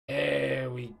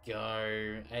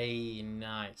go. Hey,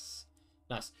 nice.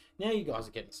 Nice. Now you guys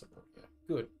are getting some progress.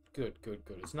 Good, good, good,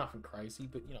 good. It's nothing crazy,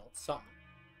 but you know, it's something.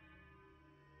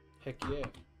 Heck yeah.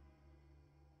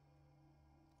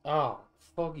 Ah,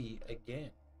 foggy again.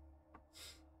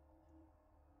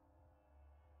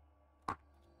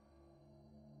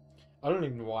 I don't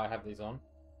even know why I have these on.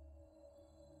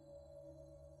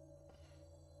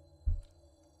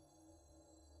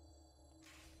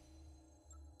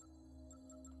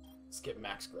 Let's get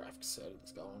max graphics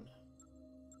settings going.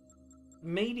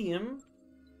 Medium.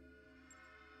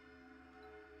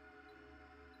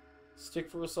 Stick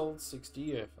for a solid 60.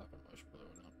 Yeah, fucking motion blur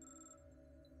or not.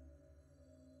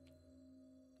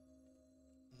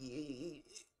 Yeah.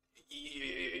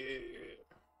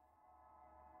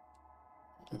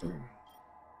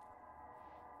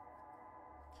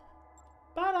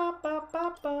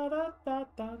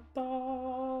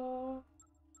 Ba-da-ba-ba-ba-da-da-da-da.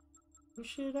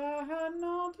 Wish that I had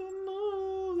known to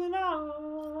move it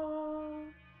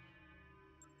on.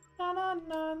 Na na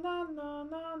na na na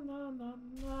na na na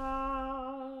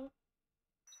na.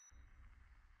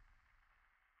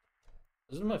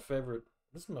 This is my favorite.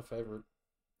 This is my favorite.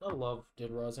 I love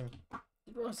Dead Rising.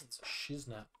 Dead Rising's a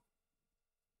shiznap.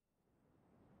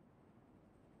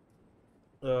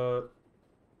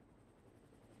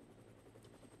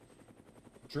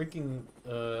 Drinking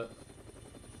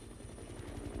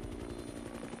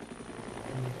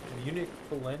Munich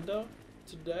Polenda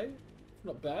today.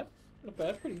 Not bad. Not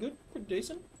bad. Pretty good. Pretty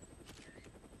decent.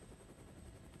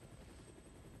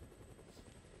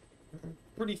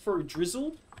 Pretty through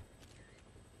drizzled.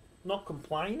 Not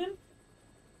complaining.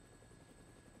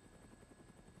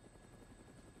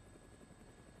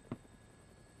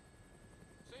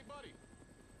 Say, buddy,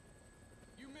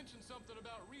 you mentioned something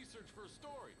about research for a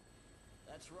story.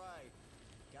 That's right.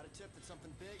 Got a tip that something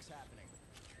big's happening.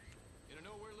 In a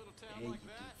nowhere little town Hey, like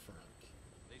you that? Frank.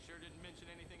 They sure didn't mention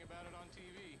anything about it on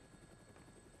TV.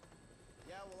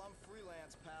 Yeah, well, I'm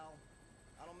freelance, pal.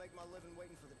 I don't make my living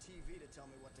waiting for the TV to tell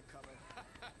me what to cover.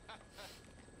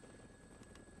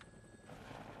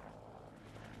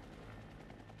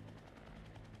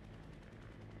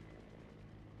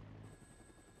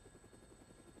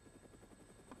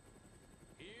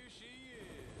 Here she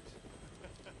is.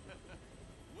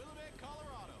 Willamette,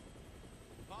 Colorado.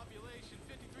 Population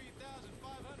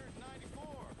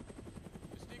 53,594.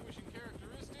 Distinguishing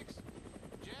characteristics?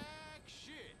 Jack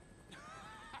shit.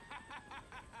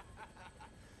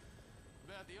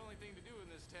 About the only thing to do in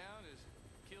this town is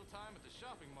kill time at the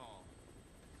shopping mall.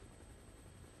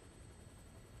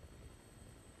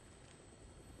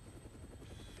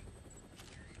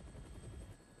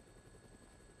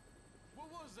 What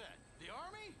was that? The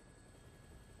army?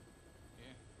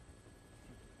 Yeah.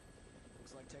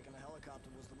 Looks like taking a helicopter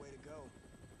was the way to go.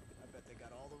 I bet they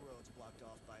got all the roads blocked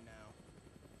off by now.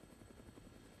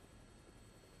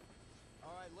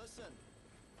 All right, listen.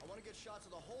 I want to get shots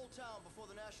of the whole town before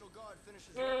the National Guard finishes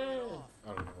ripping it off. I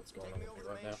don't know what's going Take on me with over me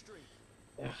the right main now. street.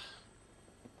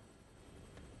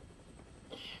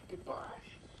 Goodbye.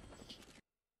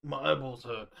 My eyeballs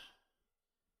hurt.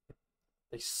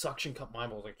 They suction cut my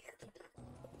eyeballs like.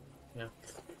 Yeah.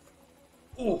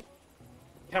 Ooh!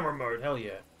 Camera mode, hell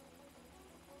yeah.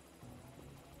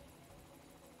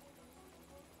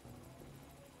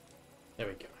 There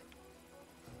we go.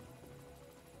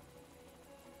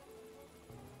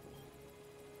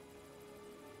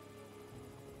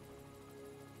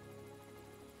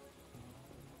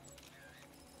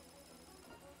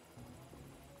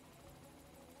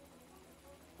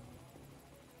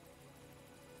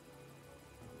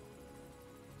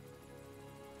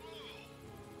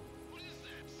 What is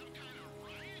that? Some kind of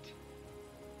riot?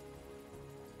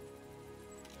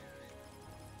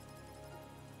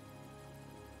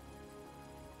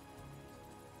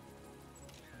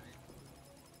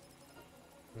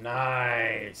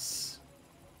 Nice.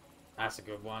 That's a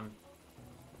good one.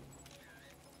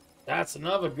 That's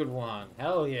another good one.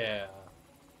 Hell yeah.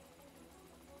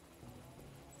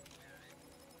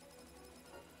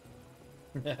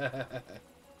 Is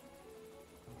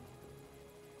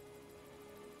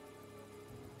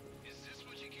this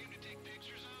what you came to take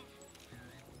pictures of?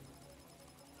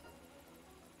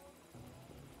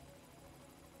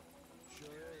 Sure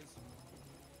is.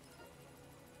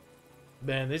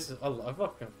 Man, this is I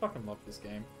fucking love this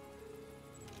game.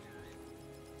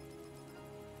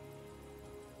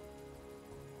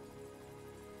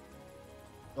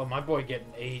 Oh, my boy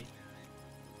getting 8.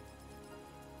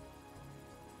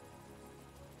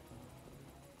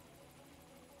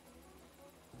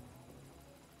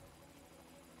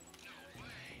 No way.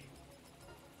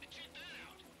 Hey, check that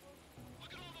out.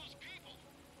 Look at all those people.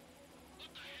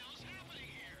 What the hell's happening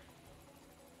here?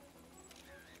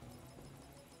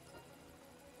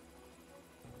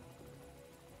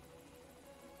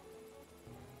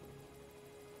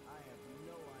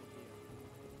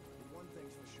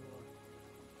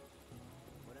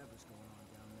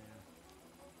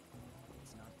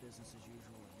 business as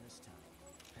usual in this town.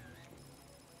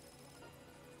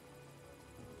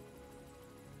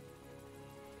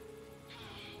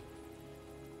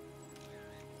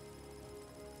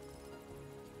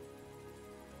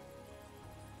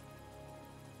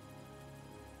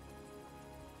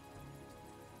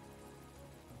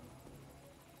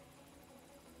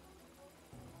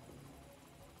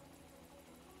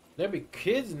 There'd be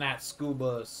kids in that school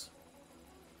bus.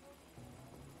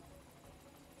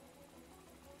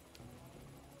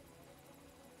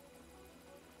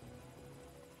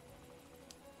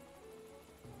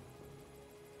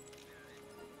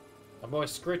 My boy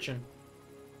Scritchin.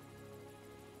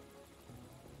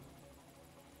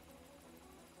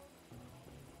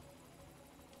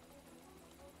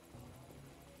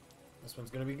 This one's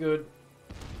gonna be good.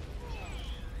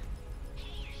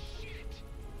 Holy shit!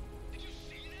 Did you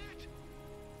see that?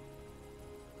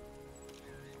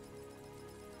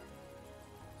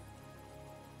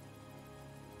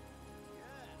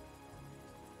 Yeah.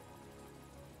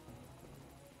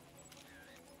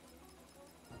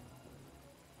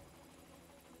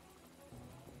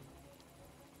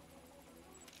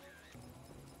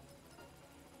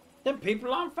 Them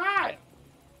people on fire.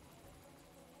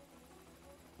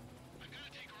 I gotta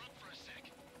take her up for a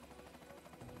sec.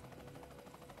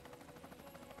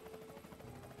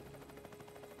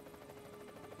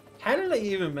 How did they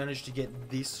even manage to get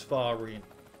this far in?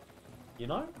 You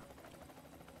know?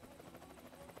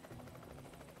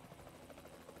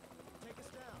 Take us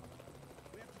down.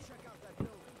 We have to check out that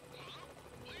building. Huh?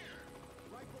 Where?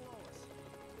 Right below us.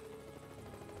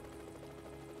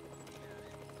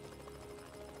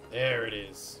 There it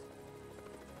is.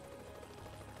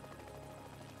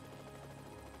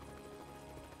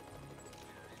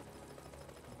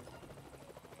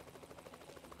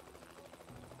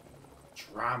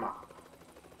 Drama.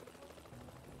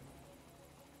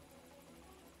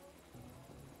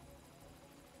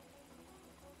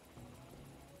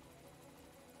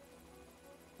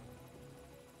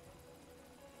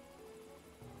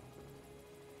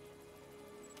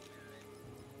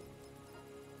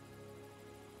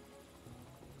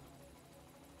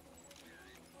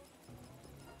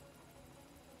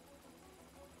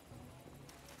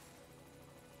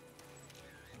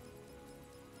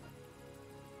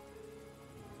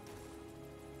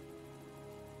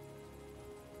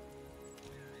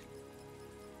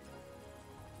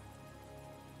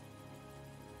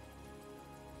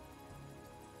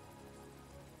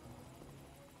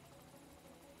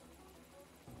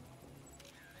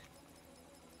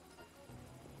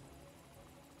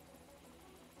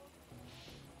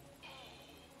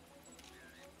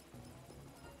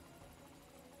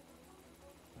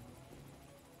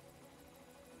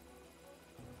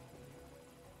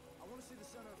 I want to see the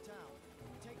center of town.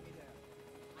 Take me there.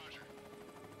 Roger.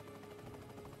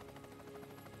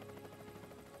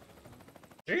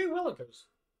 Gee willikers.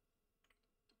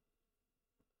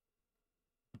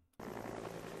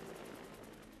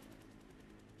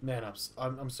 Man,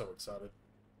 I'm so excited.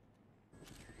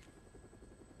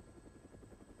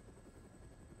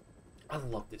 I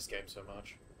love this game so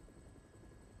much.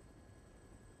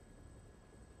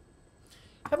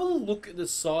 Have a look at the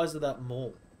size of that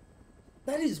mall.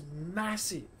 That is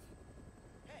massive.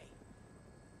 Hey,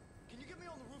 can you get me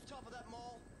on the rooftop of that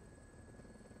mall?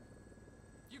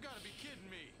 You gotta be kidding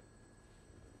me.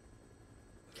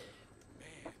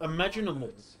 Man. Imagine a mall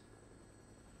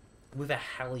with a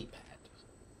helipad.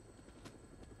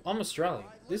 I'm Australian.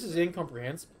 This is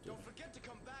incomprehensible. Don't forget to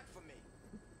come back for me.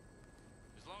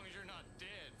 As long as you're not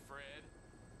dead, Fred.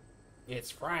 It's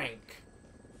Frank.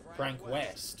 Frank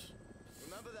West.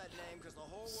 Remember that name, because the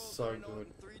whole world's So gonna know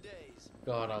it good. in 3 days.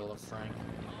 God, I love Frank.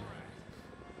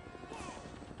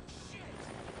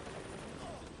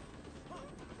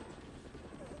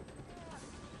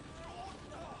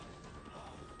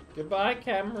 Goodbye,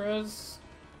 cameras.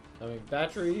 I mean,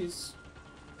 batteries.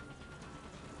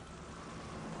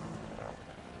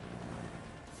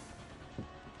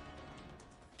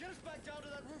 Get us back down to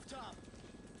that rooftop.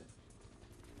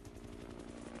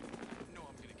 No,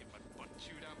 I'm gonna get my butt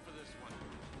chewed out for this one.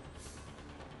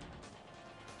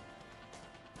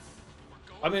 We're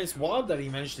going I mean, it's wild that he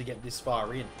managed to get this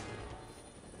far in.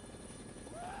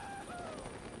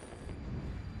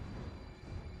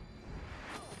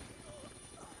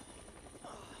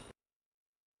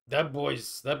 That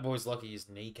boy's lucky his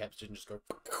kneecaps didn't just go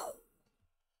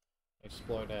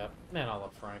explode out. Man, I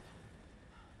love Frank.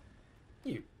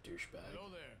 You douchebag. Hello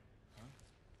there.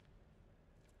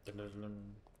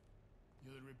 Dun-dun-dun.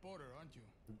 You're the reporter, aren't you?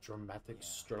 Dramatic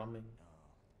strumming.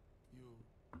 You...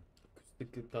 The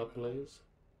guitar players.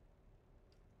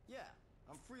 Yeah,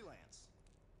 I'm freelance.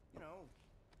 You know,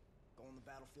 Going the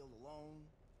battlefield alone,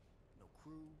 no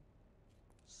crew.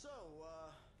 So,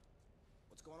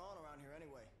 what's going on around here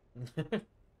anyway?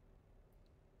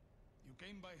 You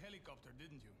came by helicopter,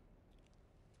 didn't you?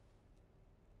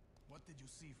 What did you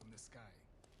see from the sky?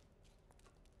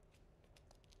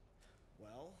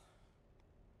 Well,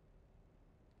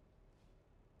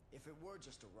 if it were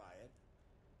just a riot,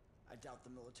 I doubt the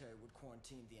military would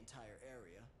quarantine the entire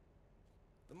area.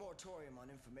 The moratorium on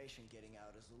information getting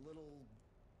out is a little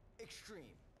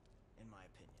extreme, in my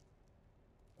opinion.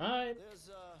 Alright.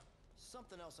 There's,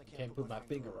 something else I Can't put my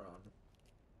finger on.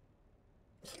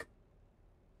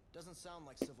 Doesn't sound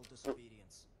like civil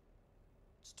disobedience.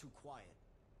 It's too quiet.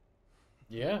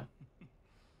 Yeah.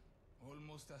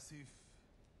 Almost as if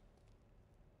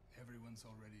everyone's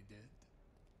already dead.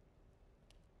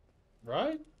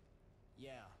 Right?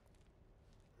 Yeah.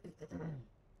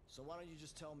 So why don't you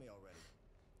just tell me already?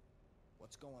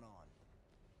 What's going on?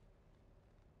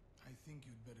 I think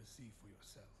you'd better see for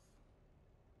yourself.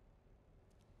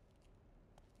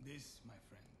 This, my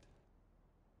friend,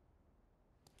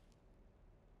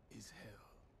 is hell.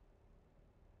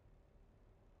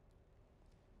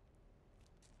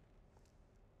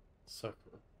 So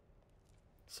cool.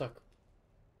 So cool.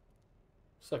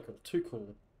 So cool. Too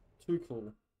cool. Too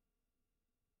cool.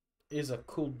 Is a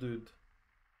cool dude.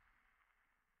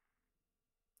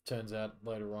 Turns out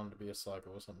later on to be a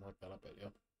psycho or something like that, I bet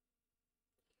you.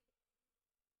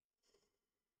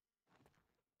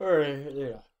 Alright,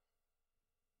 yeah.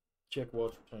 Check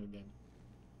watch, return again.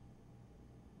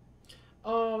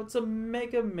 Oh, it's a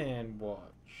Mega Man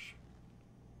watch.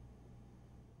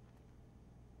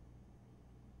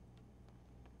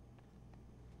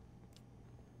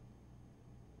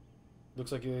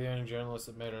 Looks like you're the only journalist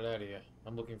that made it out of here.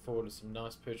 I'm looking forward to some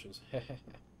nice pictures.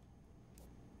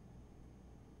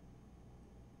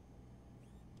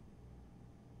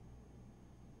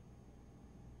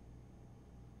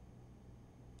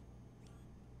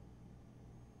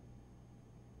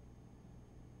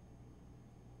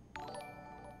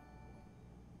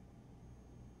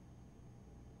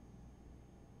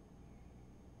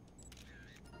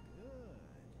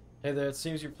 Hey there, it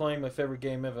seems you're playing my favorite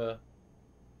game ever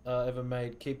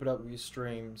made. Keep it up with your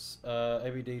streams.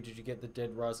 ABD, did you get the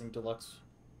Dead Rising Deluxe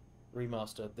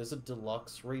remaster? There's a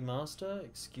deluxe remaster?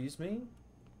 Excuse me?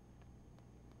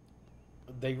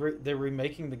 They're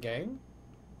remaking the game?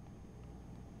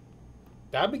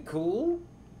 That'd be cool.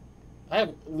 I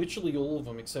have literally all of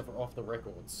them except for Off the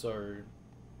Record, so...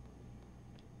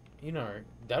 You know,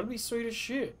 that'd be sweet as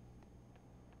shit.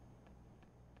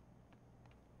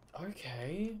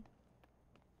 Okay.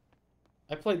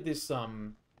 I played this,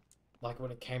 like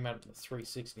when it came out to the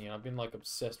 360, and I've been, like,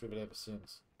 obsessed with it ever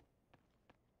since.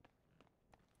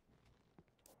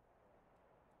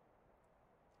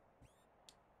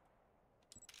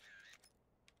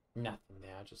 Nothing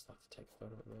now, I just like to take a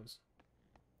photo of those.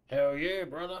 Hell yeah,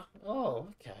 brother. Oh,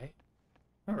 okay.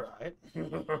 Alright.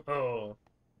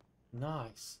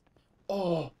 Nice.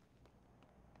 Oh!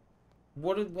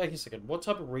 Wait a second, what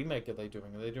type of remake are they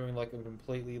doing? Are they doing, like, a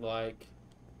completely, like,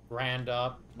 grand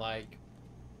up, like,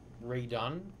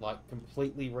 redone? Like,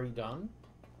 completely redone?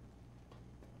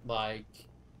 Like...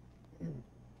 You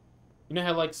know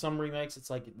how, like, some remakes, it's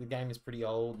like, the game is pretty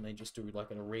old, and they just do,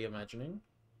 like, a reimagining?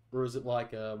 Or is it,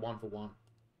 like, a one-for-one?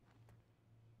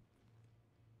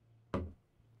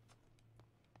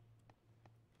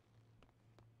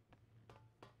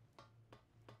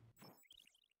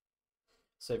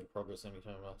 Save progress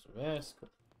anytime after this. Cool.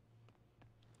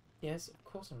 Yes, of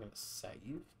course I'm going to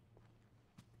save.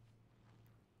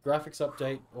 Graphics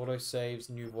update, auto saves,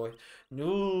 new voice.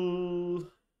 No.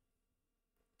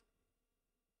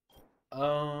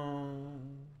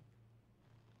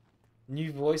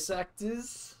 New voice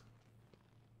actors.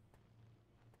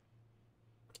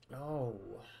 Oh.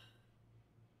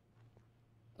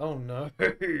 Oh no,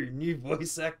 new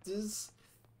voice actors.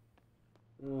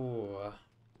 Ooh.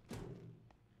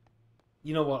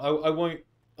 You know what? I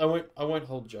won't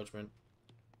hold judgment.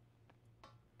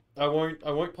 I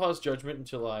won't pass judgment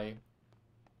until I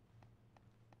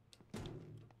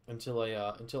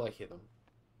hear them.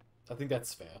 I think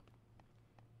that's fair.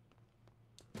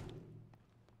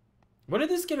 When did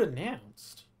this get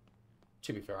announced?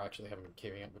 To be fair, I actually haven't been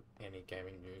keeping up with any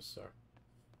gaming news, so.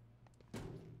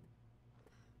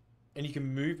 And you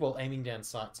can move while aiming down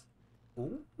sights.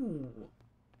 Ooh.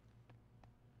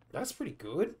 That's pretty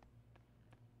good.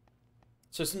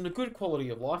 So some good quality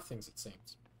of life things, it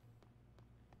seems.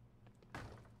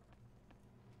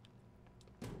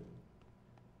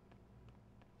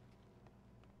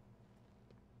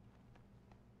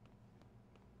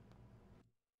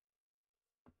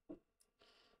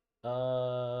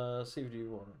 See what you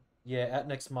want. Yeah, at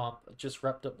next month. Just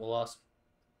wrapped up the last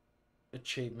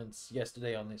achievements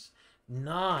yesterday on this.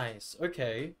 Nice.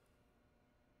 Okay.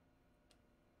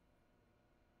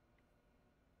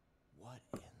 What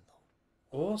in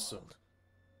the Awesome.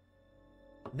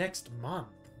 Next month.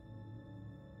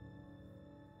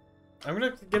 I'm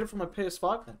gonna get it from my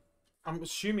PS5 then. I'm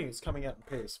assuming it's coming out in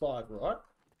PS5, right?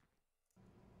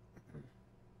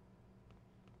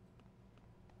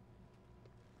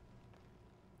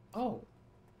 Oh.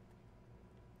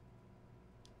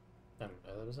 I didn't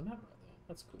know there was a map right there.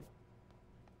 That's cool.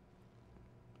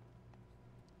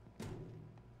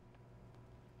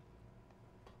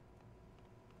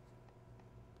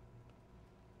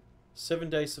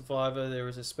 Seven-day survivor. There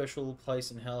is a special place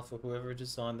in hell for whoever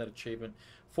designed that achievement.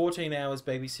 14 hours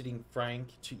babysitting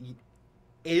Frank to eat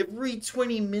every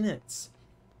 20 minutes.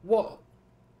 What?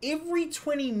 Every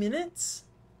 20 minutes?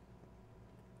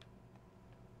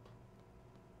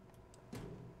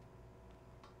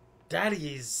 That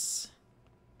is...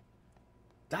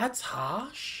 That's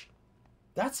harsh.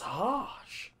 That's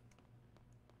harsh.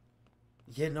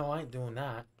 Yeah, no, I ain't doing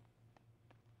that.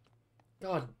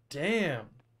 God damn.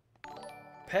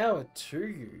 Power to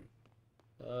you.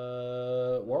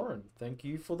 Warren, thank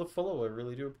you for the follow. I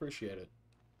really do appreciate it.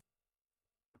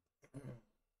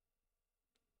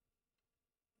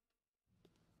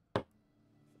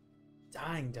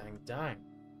 Dang, dang, dang.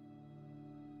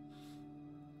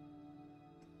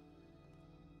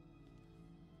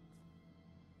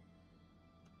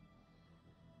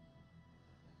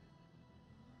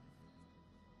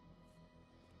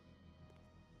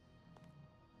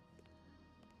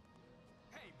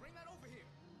 Hey, bring that over here.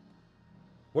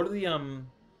 What are the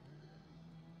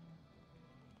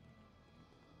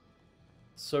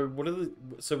So what are the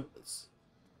so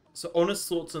honest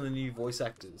thoughts on the new voice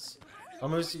actors?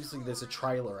 I'm obviously there's a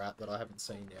trailer out that I haven't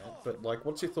seen yet, but like,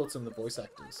 what's your thoughts on the voice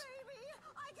actors?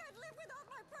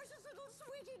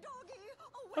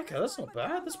 Okay, that's not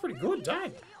bad. That's pretty good.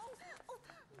 Dang.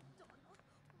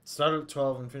 Started at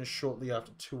 12 and finished shortly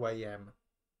after 2 a.m.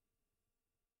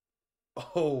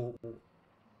 Oh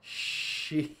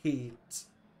shit.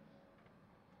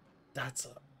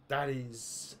 That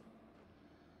is.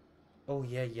 Oh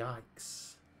yeah,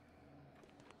 yikes.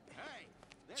 Hey,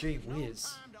 Gee there's no whiz.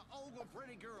 time to ogle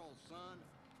pretty girls, son.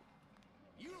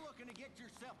 You looking to get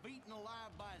yourself eaten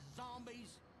alive by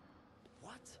zombies?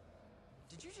 What?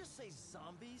 Did you just say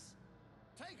zombies?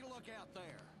 Take a look out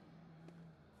there.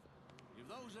 If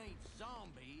those ain't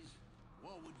zombies,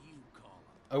 what would you call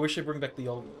them? I wish they'd bring back the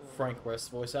old Frank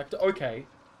West voice actor. Okay.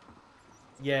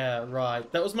 Yeah,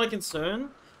 right. That was my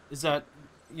concern, is that,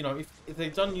 you know, if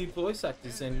they've done new voice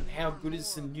actors, then how good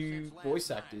is the new voice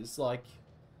actors? Like,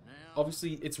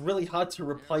 obviously, it's really hard to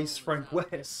replace Frank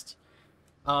West.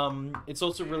 It's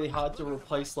also really hard to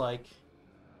replace, like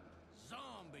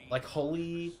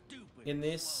Holly in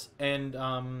this, and,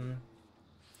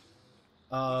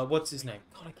 what's his name?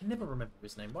 God, I can never remember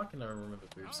his name. Why can I remember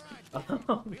Boobs?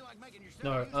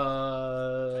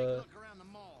 No,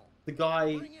 the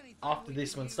guy after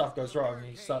this, when stuff goes wrong,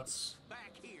 he starts,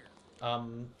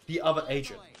 the other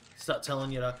agent start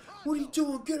telling you, to, what are you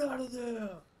doing? Get out of there!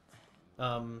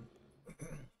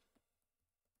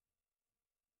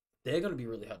 They're gonna be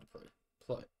really hard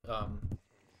to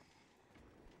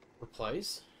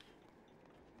replace.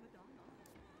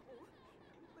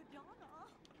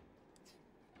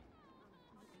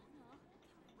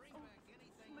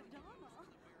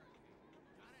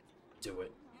 Do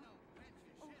it.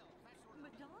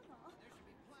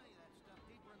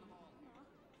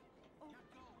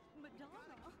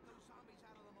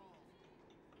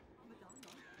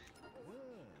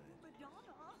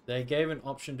 They gave an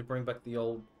option to bring back the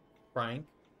old Frank,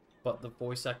 but the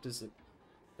voice actors...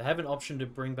 They have an option to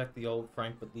bring back the old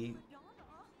Frank, but the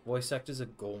voice actors are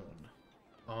gone.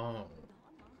 Oh.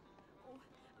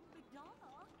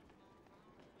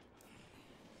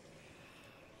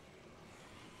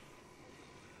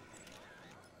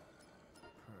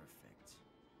 Perfect.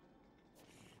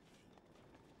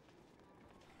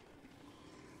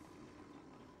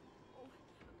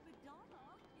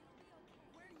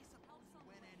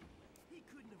 He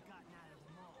couldn't have gotten out of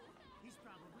the mall. He's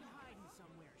probably hiding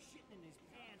somewhere, shitting in his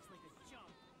pants like a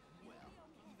chump. Well,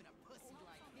 even a pussy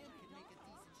like him can make a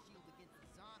decent shield against the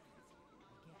zombies.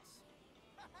 I guess.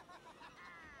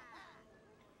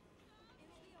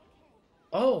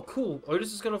 Oh, cool.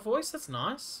 Otis has got a voice? That's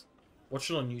nice. Watch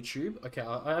it on YouTube. Okay,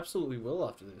 I absolutely will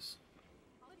after this.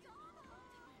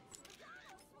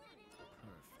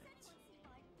 Perfect.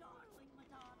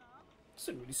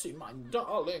 So really see my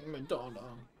darling Madonna.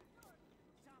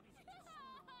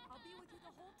 I'll be with you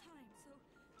the whole time, so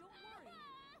Don't worry.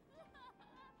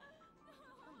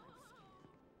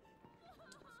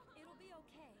 It'll be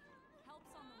okay.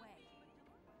 Help's on the way.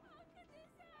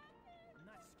 I'm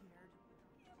not scared.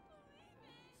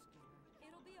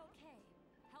 It'll be okay.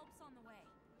 Help's on the way.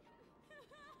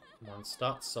 Come on,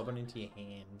 start sobbing into your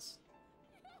hands.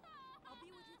 I'll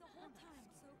be with you the whole time,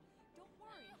 so don't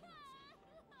worry.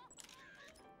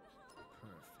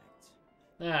 Perfect.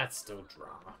 That's still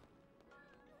drama.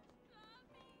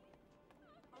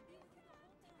 I'll be with you the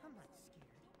whole time. I'm not scared.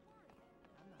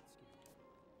 I'm not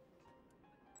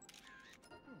scared.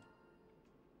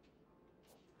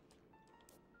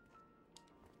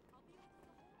 I'll be with you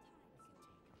the whole time.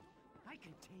 I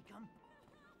can take him.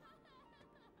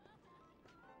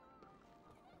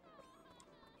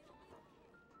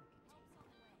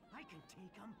 I can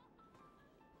take him.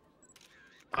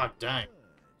 Oh, dang.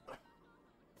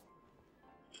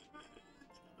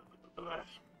 I'm not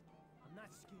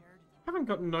scared. I haven't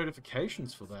gotten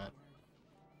notifications for that.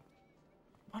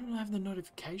 Why don't I have the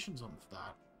notifications on for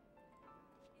that?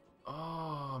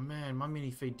 Oh, man, my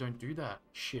mini feed don't do that.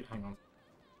 Shit, hang on.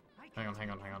 Hang on, hang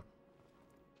on, hang on.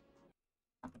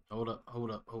 Hold up,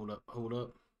 hold up, hold up, hold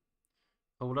up.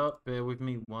 Hold up, bear with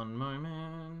me one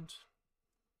moment.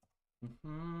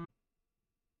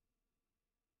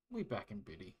 We back in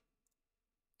Biddy.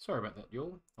 Sorry about that,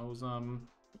 y'all. I was,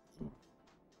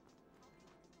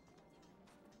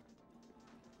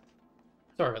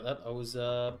 Sorry about that. I was,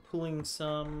 pulling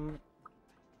some...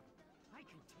 I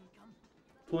can take him.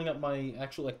 Pulling up my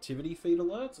actual activity feed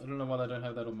alerts. I don't know why I don't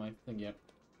have that on my thing yet.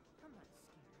 I'm not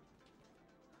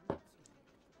scared.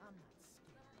 I'm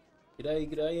not scared.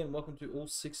 G'day, g'day, and welcome to all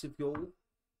 6 of y'all.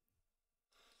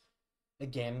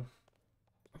 Again.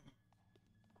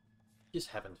 Just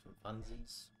having some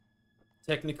funsies.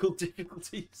 Technical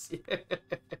difficulties.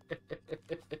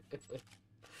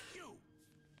 You!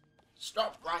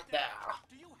 Stop right there.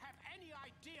 Do you have any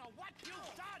idea what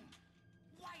you've done?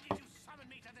 Why did you summon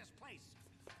me to this place?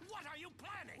 What are you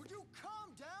planning? Would you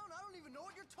calm down? I don't even know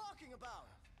what you're talking about.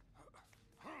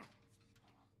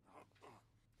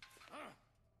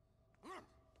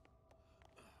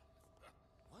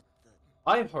 What the?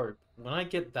 I hope when I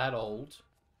get that old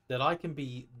that I can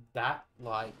be that,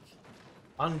 like,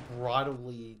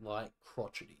 unbridledly, like,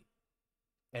 crotchety.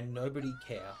 And nobody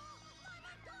care.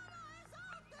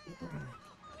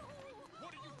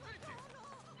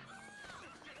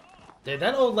 Dude,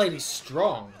 that old lady's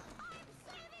strong.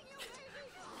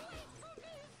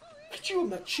 Could you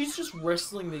imagine? She's just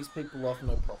wrestling these people off,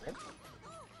 no problem.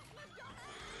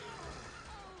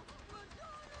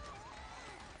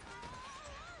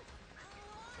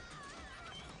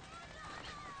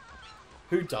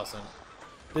 Who doesn't?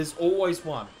 There's always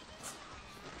one.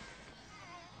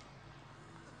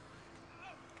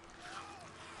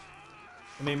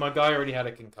 I mean, my guy already had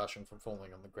a concussion from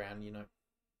falling on the ground, you know.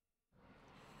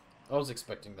 I was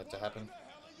expecting that to happen.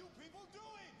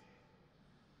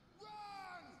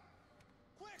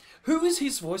 Who is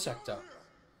his voice actor?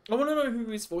 I want to know who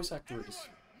his voice actor is.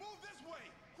 Move this way!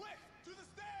 Quick! To the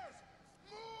stairs!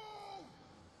 Move!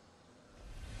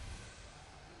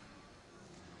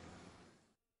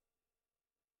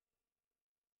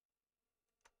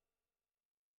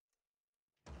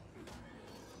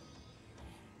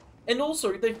 And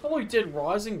also, they follow Dead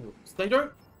Rising rules. They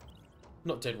don't...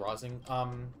 Not Dead Rising,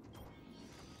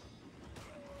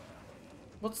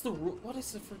 What's the rule? What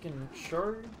is the freaking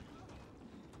show?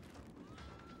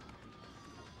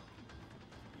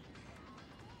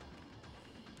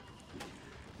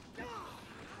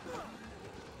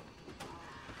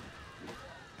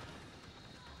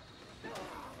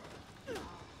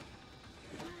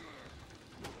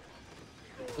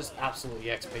 Just absolutely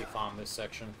XP farm this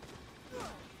section.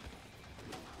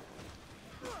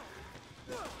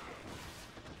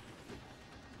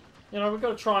 You know, we've got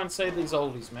to try and save these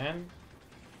oldies, man.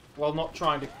 While not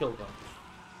trying to kill them.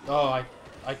 Oh,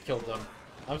 I killed them.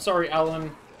 I'm sorry, Alan.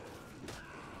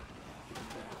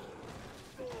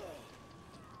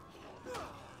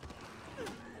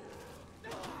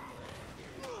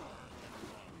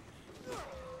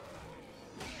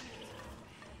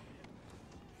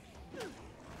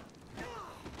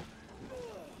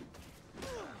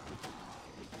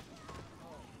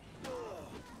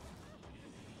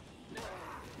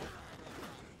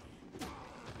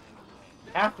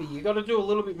 Happy, you gotta do a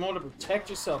little bit more to protect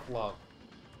yourself, love.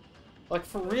 Like,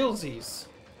 for realsies.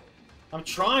 I'm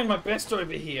trying my best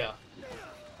over here.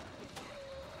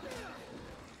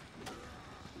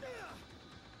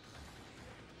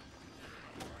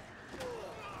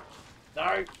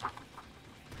 No!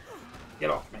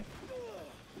 Get off me.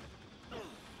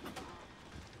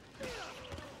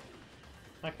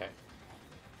 Okay.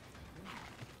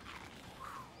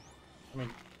 I mean,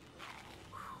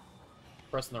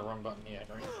 pressing the wrong button here,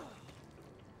 Henry.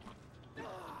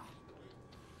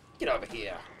 Get over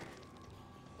here.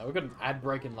 Now, we've got an ad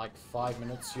break in like 5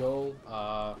 minutes, y'all.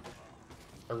 I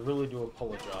really do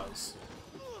apologize.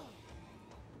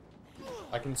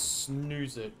 I can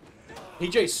snooze it.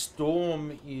 PJ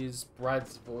Storm is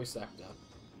Brad's voice actor.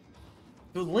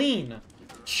 Feline!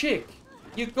 Chick!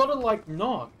 You gotta, like,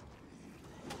 not.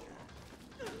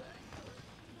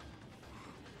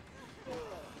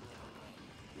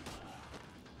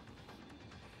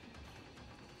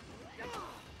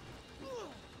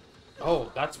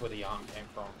 Oh, that's where the arm came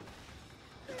from.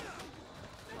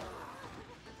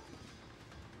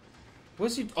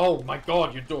 Where's he? Oh my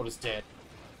god, your daughter's dead.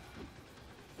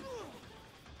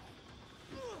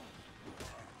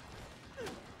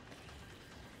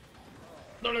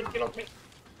 No, no, get off me!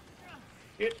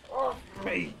 Get off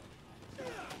me!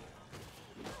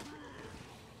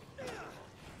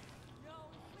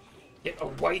 Get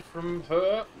away from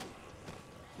her!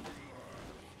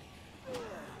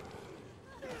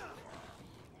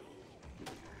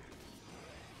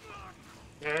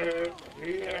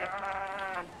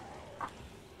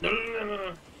 No, no, no, no,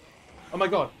 no. Oh my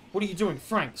god, what are you doing?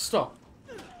 Frank, stop!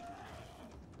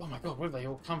 Oh my god, where do they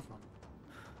all come from?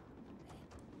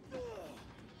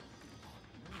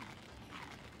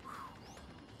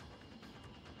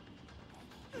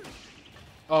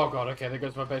 Oh god, okay, there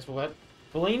goes my baseball bat.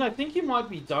 Feline, I think you might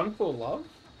be done for, love.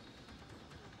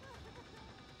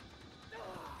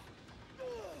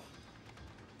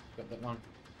 Got that one.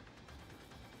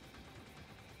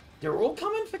 They're all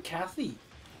coming for Kathy.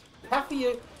 Kathy,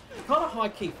 you're kind of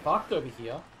high-key fucked over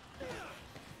here.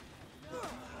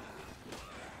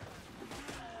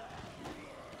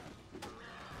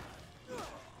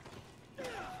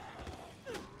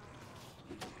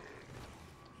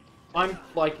 I'm,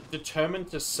 like,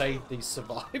 determined to save these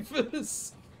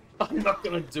survivors. I'm not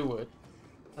gonna do it.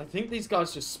 I think these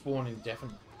guys just spawn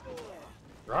indefinitely.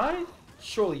 Right?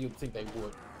 Surely you'd think they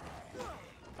would.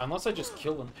 Unless I just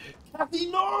kill them. Kathy,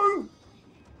 no!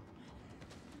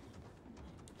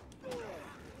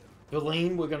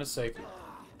 Feline, we're gonna save you.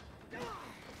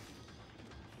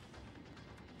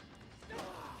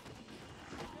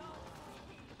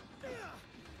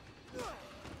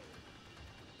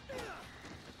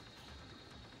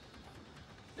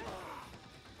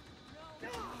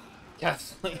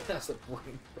 Kathleen has a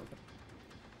brain problem.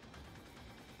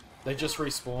 They just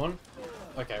respawn?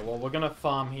 Okay, well, we're gonna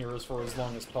farm here for as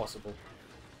long as possible.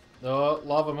 Oh,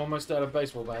 love, I'm almost out of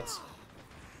baseball bats.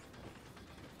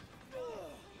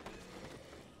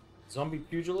 Zombie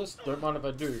pugilist? Don't mind if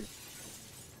I do.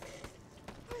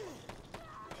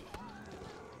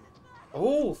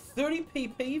 Oh, 30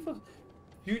 PP for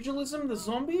pugilism, the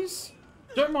zombies?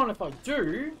 Don't mind if I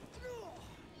do.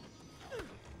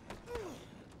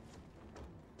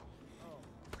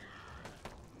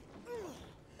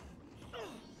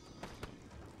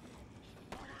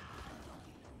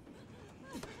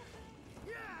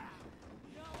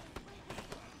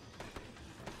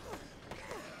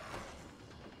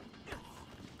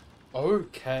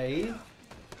 Okay.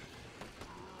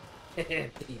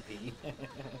 PP.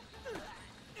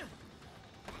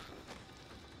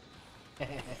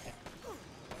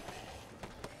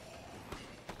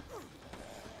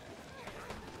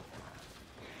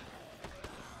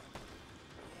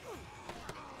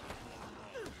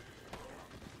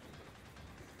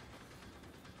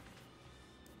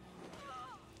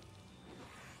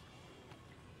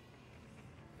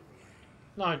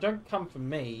 No, don't come for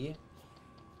me.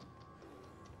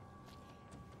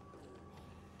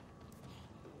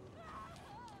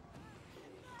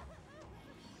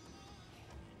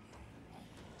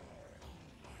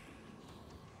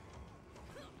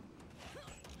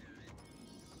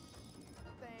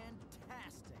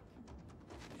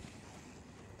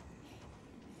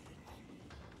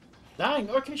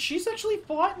 Dang, okay, she's actually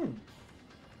fighting.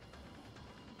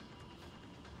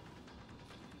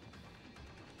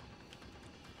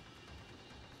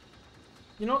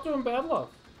 You're not doing bad, love.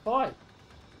 Fight.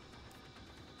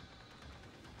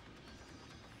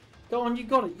 Go on, you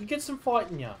got it. You get some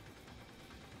fight in ya.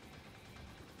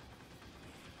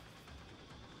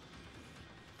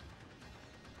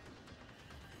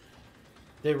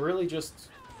 They're really just...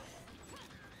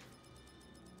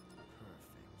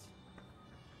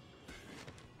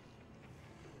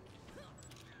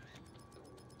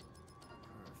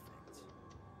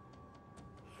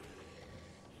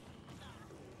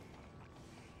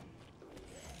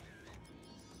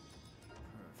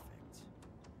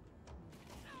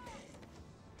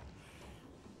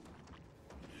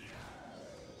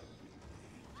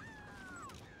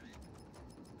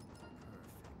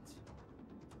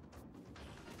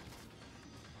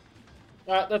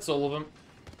 Alright, that's all of them.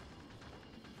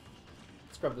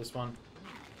 Let's grab this one.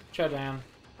 Chow down.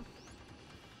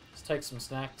 Let's take some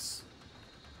snacks.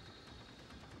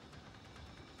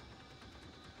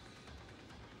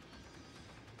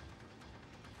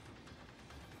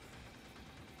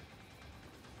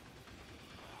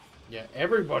 Yeah,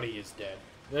 everybody is dead.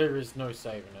 There is no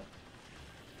saving it.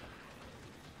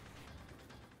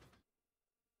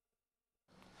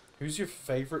 Who's your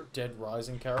favorite Dead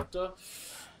Rising character?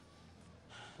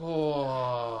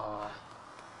 Oh,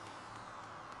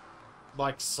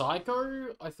 like Psycho?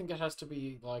 I think it has to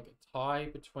be like a tie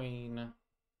between.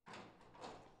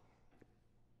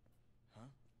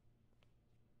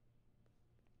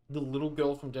 The little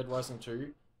girl from Dead Rising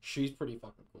 2. She's pretty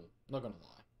fucking cool. Not gonna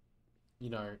lie. You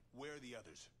know. Where are the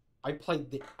others? I played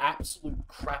the absolute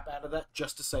crap out of that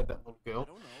just to save that little girl.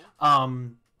 I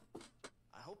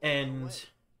hope And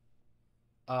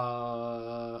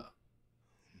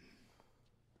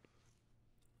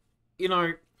you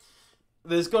know,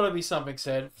 there's got to be something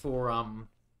said for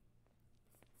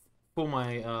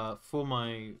my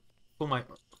boy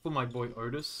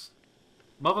Otis.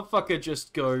 Motherfucker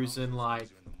just goes and like,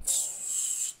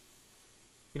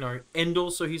 you know, and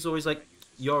also he's always like,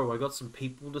 yo, I got some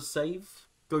people to save.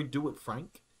 Go do it,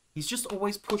 Frank. He's just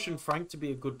always pushing Frank to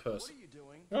be a good person. What are you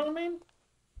doing? You know what I mean?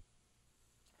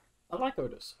 I like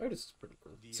Otis. Otis is pretty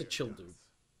cool. He's a chill dude.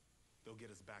 They'll get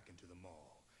us back into the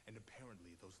mall, and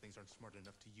apparently those things aren't smart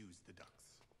enough to use the ducks.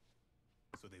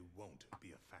 So they won't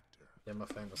be a factor. They're my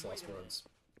famous last words.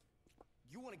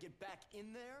 You want to get back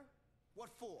in there? What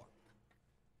for?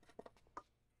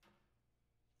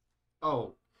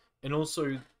 Oh, and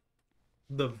also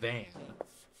the van.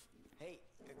 Hey.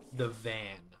 The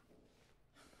van.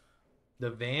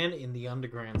 The van in the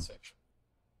underground section.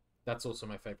 That's also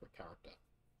my favorite character.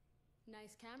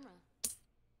 Nice camera.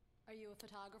 Are you a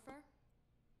photographer?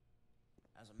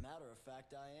 As a matter of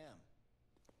fact, I am.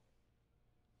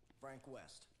 Frank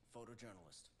West,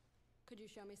 photojournalist. Could you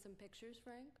show me some pictures,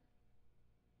 Frank?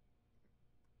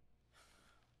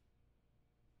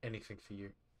 Anything for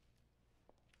you.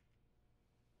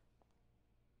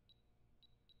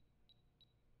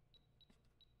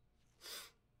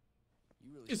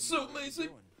 You really It's seem to so know what you're amazing.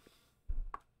 doing.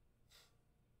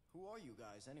 Who are you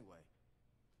guys anyway?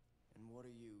 And what are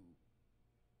you?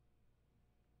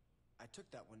 I took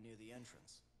that one near the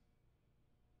entrance.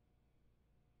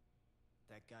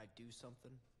 That guy do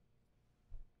something?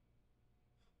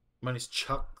 Mine is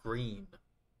Chuck Green.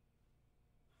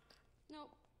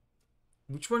 Nope.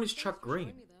 Which one is Thanks Chuck for showing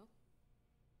Green? me,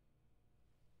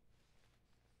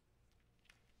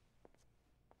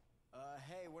 though.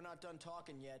 Hey, we're not done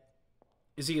talking yet.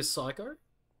 Is he a psycho?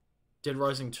 Dead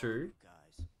Rising 2? You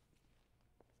guys.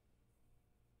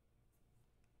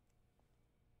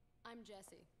 I'm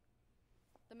Jesse.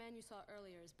 The man you saw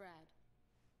earlier is Brad.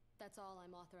 That's all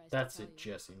I'm authorized That's to tell it,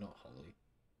 you. Jesse, not Holly.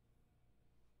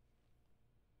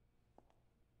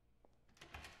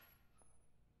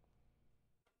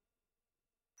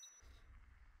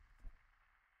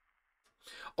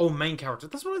 Oh, main character.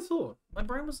 That's what I thought. My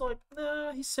brain was like,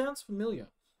 nah, he sounds familiar.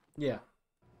 Yeah.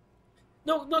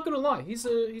 No, not gonna lie. He's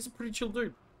a pretty chill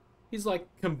dude. He's like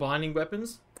combining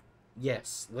weapons.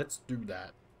 Yes, let's do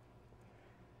that.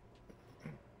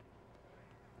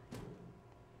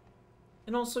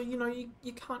 And also, you know,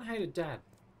 you can't hate a dad.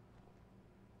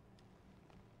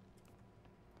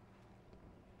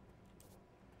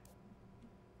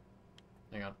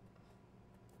 Hang on.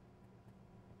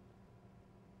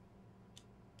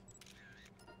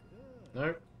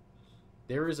 No.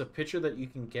 There is a picture that you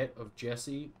can get of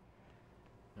Jesse.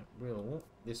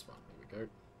 This one. There we go.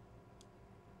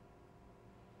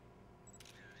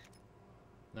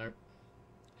 No.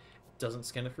 Doesn't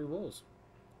scan it through walls.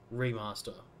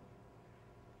 Remaster.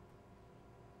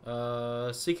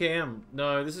 CKM.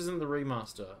 No, this isn't the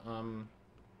remaster.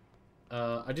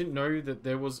 I didn't know that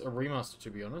there was a remaster,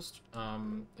 to be honest,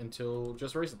 until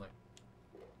just recently.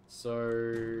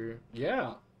 So,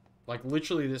 yeah. Like,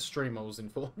 literally this stream I was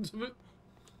informed of it.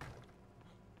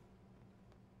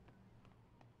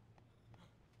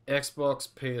 Xbox,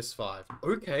 PS5.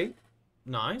 Okay.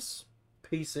 Nice.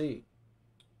 PC.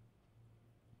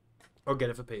 I'll get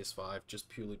it for PS5, just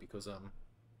purely because,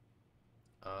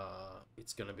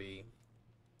 it's gonna be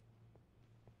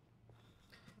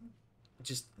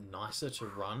just nicer to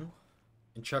run.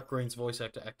 And Chuck Green's voice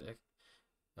actor,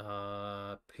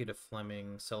 Peter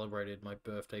Fleming, celebrated my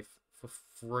birthday for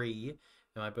free,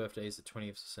 and my birthday is the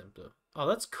 20th of December. Oh,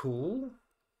 that's cool.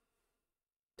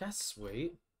 That's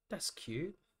sweet. That's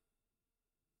cute.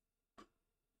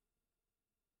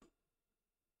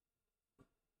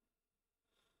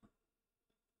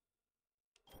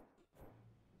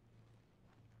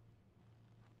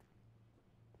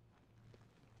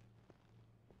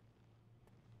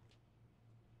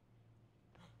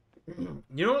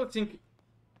 You know what I think?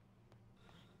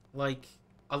 Like,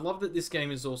 I love that this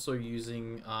game is also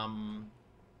using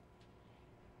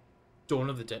Dawn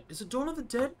of the Dead. Is it Dawn of the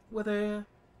Dead where they're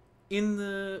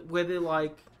where they're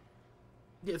like,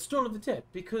 yeah, it's Dawn of the Dead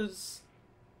because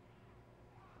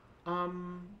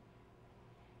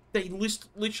they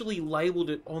literally labeled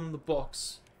it on the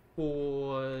box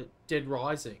for Dead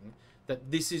Rising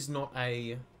that this is not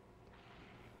a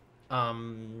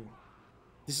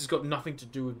this has got nothing to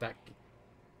do with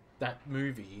that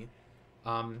movie,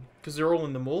 because they're all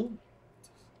in the mall.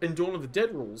 In Dawn of the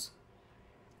Dead rules,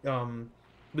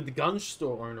 with the gun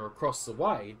store owner across the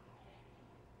way,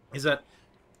 is that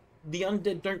the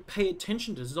undead don't pay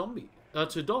attention to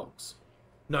to dogs.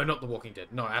 No, not The Walking Dead.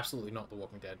 No, absolutely not The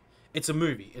Walking Dead. It's a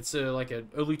movie. It's like an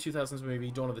early 2000s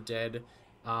movie, Dawn of the Dead.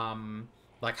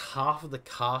 Like half of the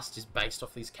cast is based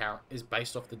off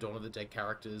the Dawn of the Dead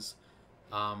characters.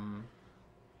 I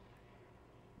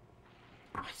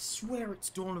swear it's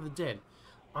Dawn of the Dead.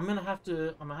 I'm gonna have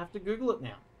to Google it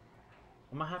now.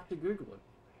 I'm gonna have to Google it.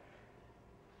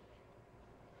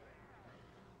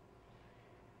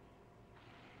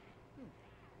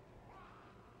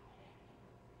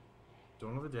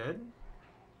 Dawn of the Dead?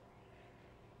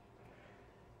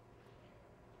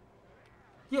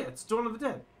 Yeah, it's Dawn of the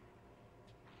Dead.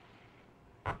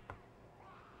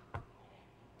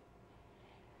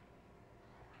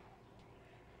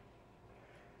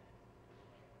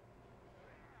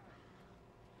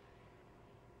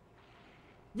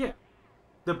 Yeah.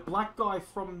 The black guy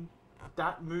from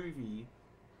that movie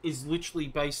is literally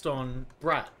based on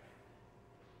Brad.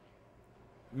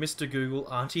 Mr.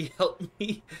 Google, auntie, help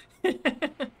me.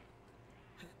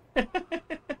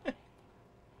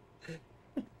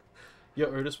 Yo,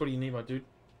 Otis, what do you need, my dude?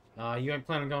 You ain't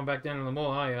planning on going back down to the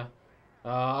mall, are you?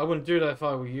 I wouldn't do that if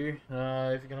I were you. If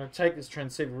you're gonna take this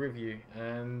transceiver with you,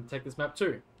 and take this map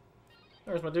too.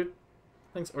 There's my dude.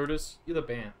 Thanks, Otis. You're the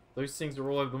band. Those things are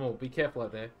all over the mall. Be careful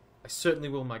out there. I certainly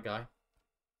will, my guy.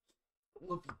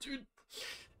 Love you, dude.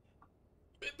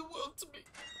 Mean the world to me.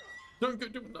 Don't go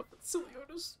doing nothing silly,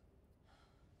 Otis.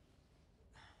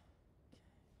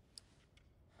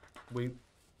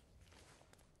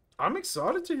 I'm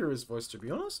excited to hear his voice, to be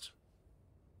honest.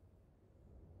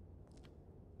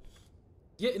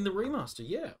 Yeah, in the remaster,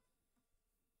 yeah.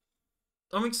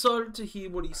 I'm excited to hear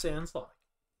what he sounds like.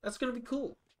 That's gonna be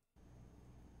cool.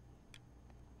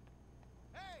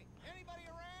 Hey, anybody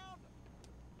around?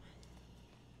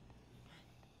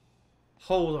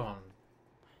 Hold on.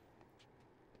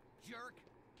 Jerk.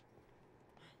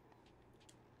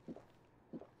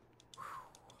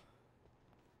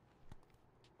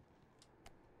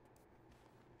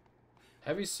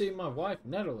 Have you seen my wife,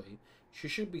 Natalie? She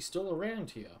should be still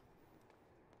around here.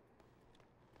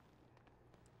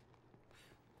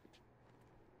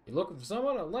 You looking for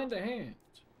someone to lend a hand?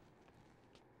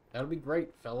 That'll be great,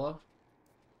 fella.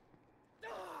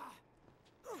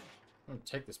 I'm gonna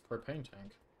take this propane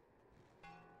tank.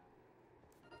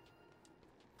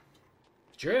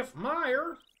 Jeff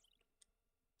Meyer?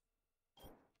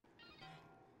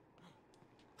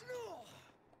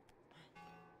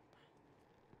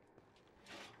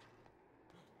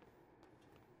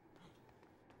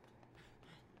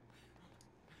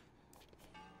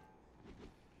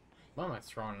 Why am I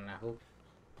throwing an apple?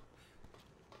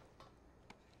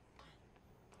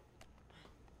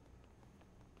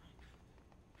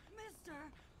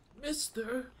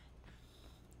 Mister!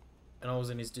 And I was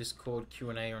in his Discord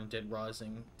Q&A on Dead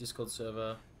Rising Discord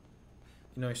server.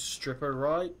 You know Stripper,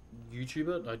 right?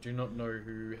 YouTuber? I do not know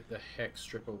who the heck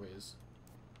Stripper is.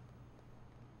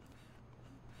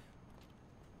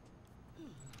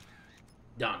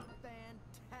 Done.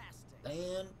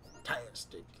 Fantastic.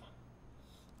 Fantastic.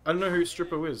 I don't know who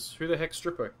Stripper is. Who the heck's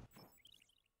Stripper?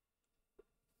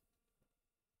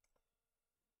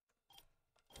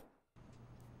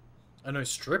 I know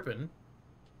stripping.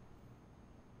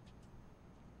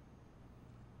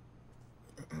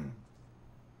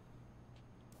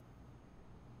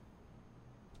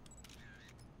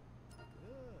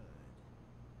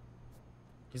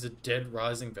 He's a Dead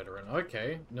Rising veteran.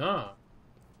 Okay, nah.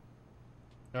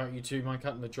 Alright, you two, mind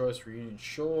cutting the Joyce reunion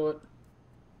short.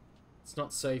 It's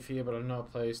not safe here, but I know a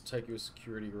place. Take you to a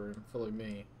security room. Follow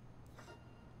me.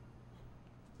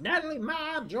 Natalie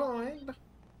Ma joined!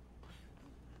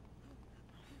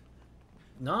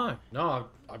 No,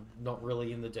 I'm not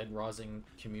really in the Dead Rising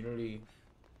community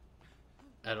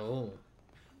at all.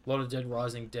 A lot of Dead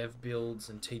Rising dev builds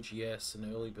and TGS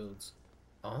and early builds.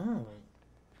 Oh.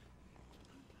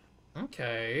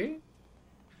 Okay.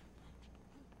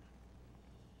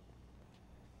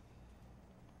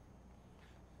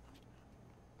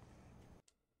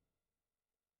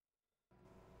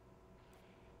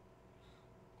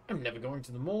 I'm never going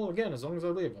to the mall again as long as I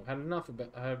live. I had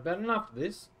about enough of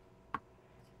this.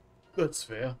 That's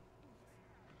fair.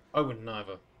 I wouldn't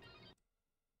either.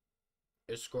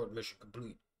 Escort mission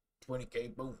complete.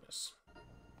 20k bonus.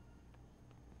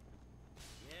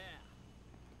 Yeah.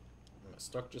 My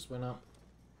stock just went up.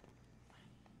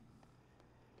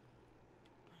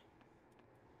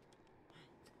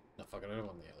 No, fuck it, I don't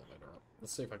want the elevator up.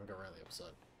 Let's see if I can go around the other side.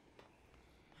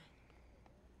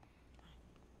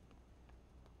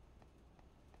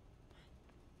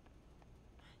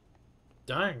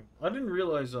 Dang, I didn't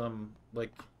realize,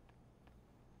 like,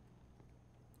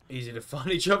 easy to find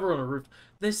each other on a roof.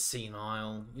 They're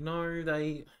senile, you know,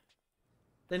 they're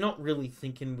not really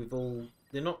thinking with all,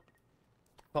 they're not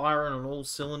firing on all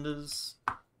cylinders.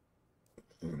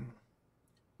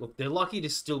 Look, they're lucky to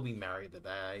still be married at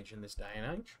that age in this day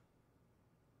and age.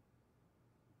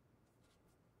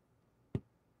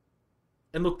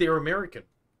 And look, they're American.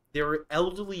 They're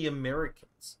elderly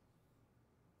Americans.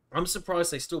 I'm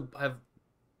surprised they still have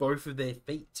both of their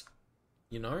feet.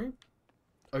 You know?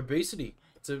 Obesity.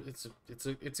 It's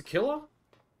a killer.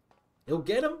 It'll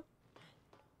get him.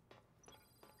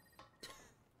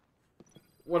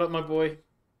 What up, my boy?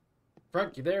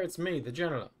 Frank, you there? It's me, the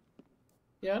janitor.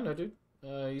 Yeah, I know, dude.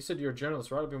 You said you're a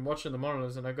journalist, right? I've been watching the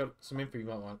monitors and I got some info you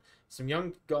might want. Some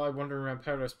young guy wandering around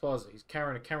Paradise Plaza. He's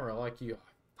carrying a camera like you. I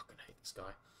fucking hate this guy.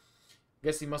 I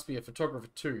guess he must be a photographer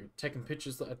too. Taking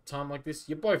pictures at a time like this.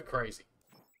 You're both crazy.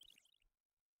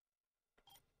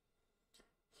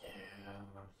 Yeah.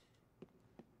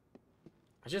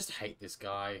 I just hate this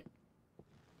guy.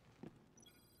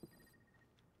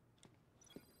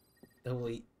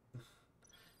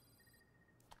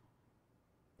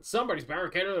 Somebody's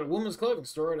barricaded at a woman's clothing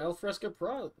store at Al Fresco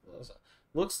Plaza.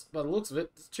 By the looks of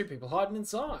it, there's two people hiding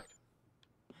inside.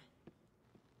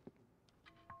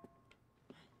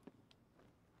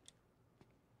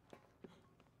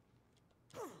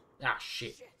 Ah,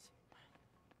 shit.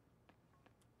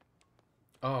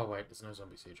 Oh, wait, there's no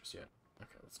zombie here just yet.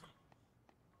 Okay, let's go.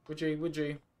 Would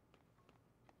you?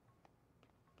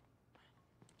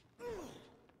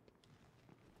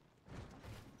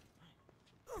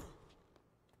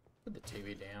 Put the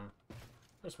TV down. I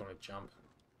just want to jump.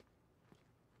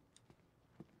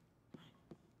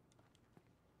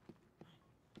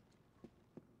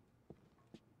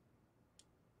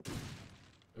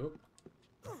 Oop.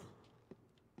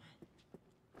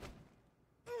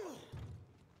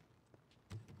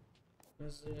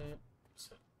 Is it?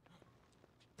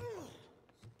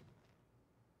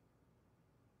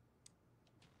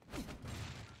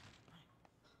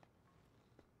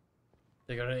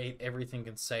 They're gonna eat everything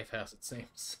in Safe House, it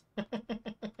seems.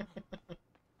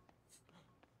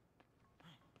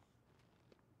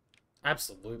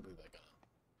 Absolutely, they're gonna.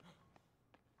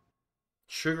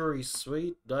 Sugary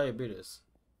sweet diabetes,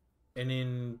 and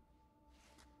in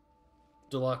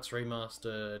Deluxe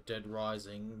Remaster Dead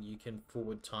Rising, you can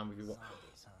forward time if you want.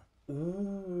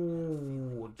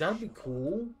 Ooh, that'd be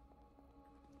cool.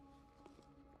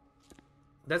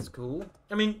 That's cool.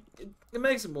 I mean, it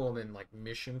makes it more than, like,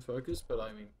 mission focused, but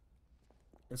I mean,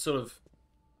 it's sort of,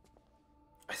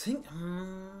 I think, God,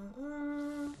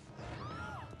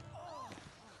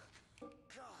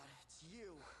 it's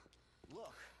you.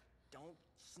 Look, don't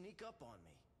sneak up on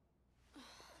me.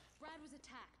 Brad was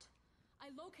attacked. I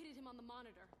located him on the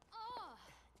monitor. Ugh!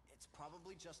 It's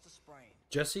probably just a sprain.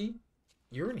 Jesse,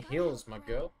 you're in heels, my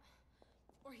girl.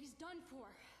 Or he's done for.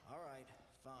 Alright,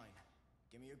 fine.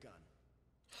 Give me your gun.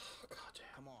 God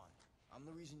damn. Come on. I'm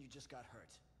the reason you just got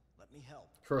hurt. Let me help.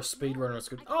 For a speedrunner, it's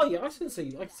good. Oh yeah, I can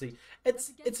see.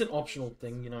 It's an optional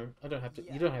thing, you know. I don't have to.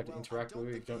 You don't have to interact with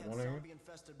it if you don't want to.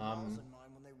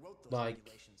 Like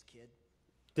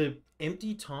the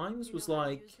empty times was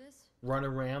like run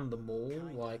around the mall,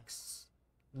 like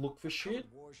look for shit,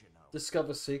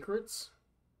 discover secrets.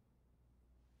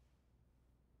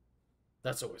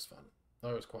 That's always fun. I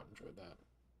always quite enjoyed that.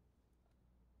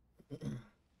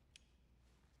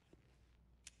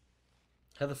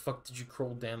 How the fuck did you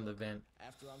crawl down the vent?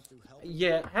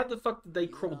 Yeah, how the fuck did they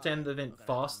crawl down the vent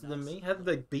faster than me? How did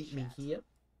they beat me here?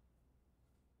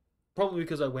 Probably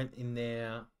because I went in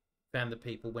there, found the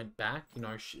people, went back. You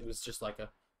know, it was just like a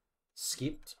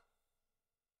skipped.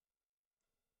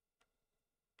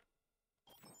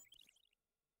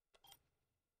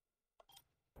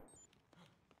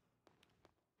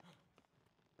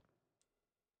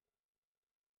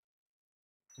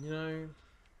 You know...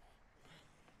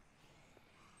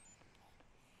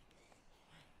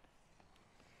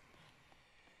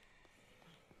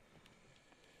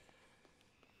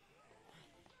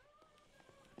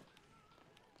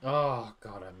 Oh,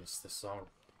 God, I miss this song.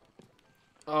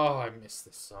 Oh, I miss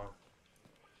this song.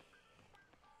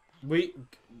 We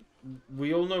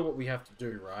all know what we have to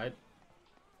do, right?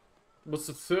 What's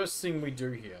the first thing we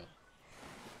do here?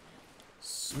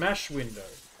 Smash window.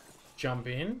 Jump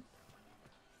in.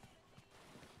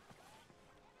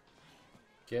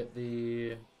 Get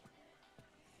the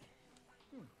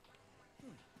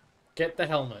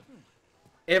helmet.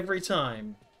 Every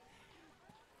time.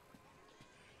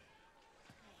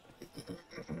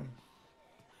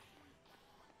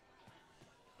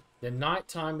 Then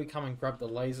nighttime we come and grab the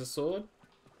laser sword.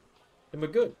 Then we're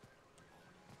good.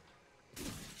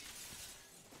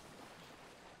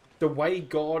 The way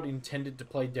God intended to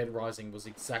play Dead Rising was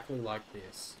exactly like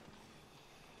this.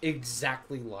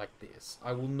 Exactly like this.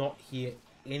 I will not hear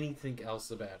anything else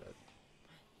about it.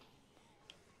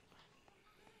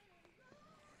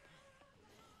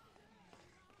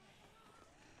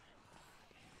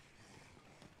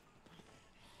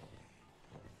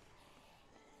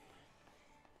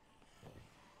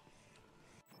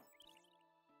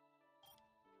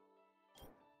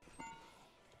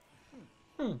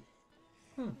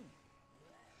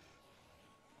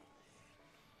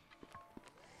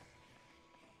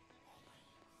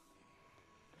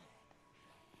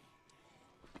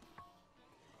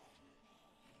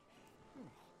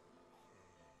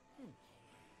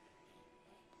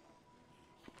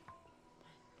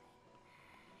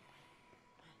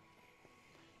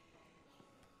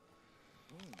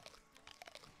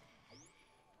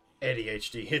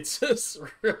 ADHD hits us,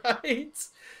 right?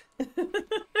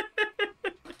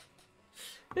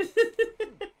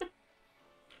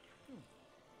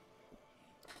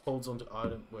 Holds onto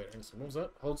item. Wait, what was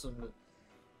that? Holds on the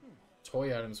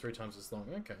toy items 3 times as long.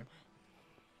 Okay.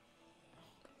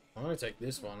 I'm gonna take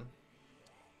this one.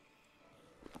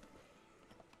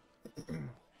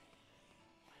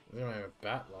 We're gonna have a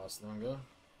bat last longer.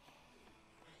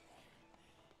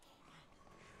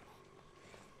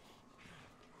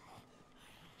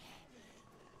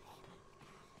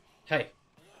 Hey.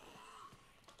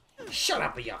 Shut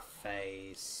up with your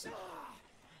face.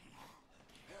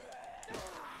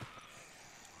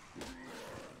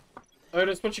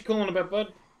 Otis, what you calling about,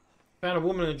 bud? Found a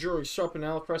woman in a jewelry shop in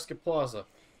Alfresca Plaza.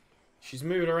 She's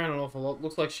moving around an awful lot.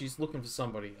 Looks like she's looking for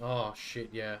somebody. Oh, shit,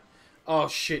 yeah. Oh,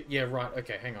 shit, yeah, right.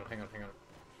 Okay, hang on. Hang on.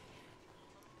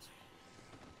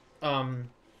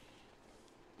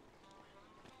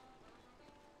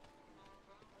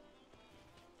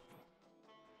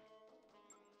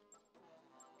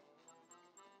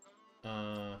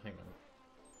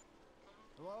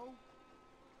 Hello?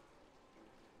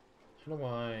 How do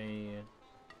I...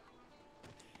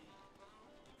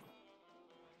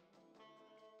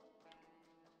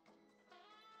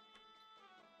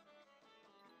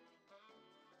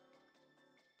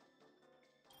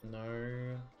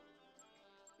 No.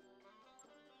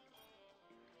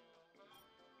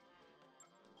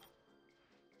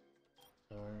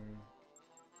 No.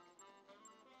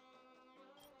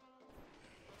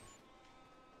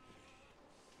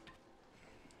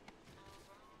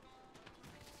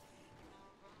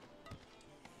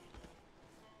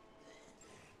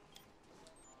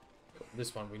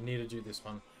 This one. We need to do this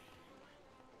one.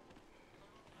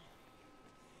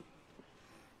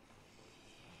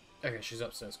 Okay, she's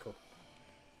upstairs. Cool.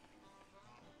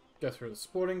 Go through the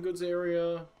sporting goods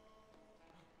area.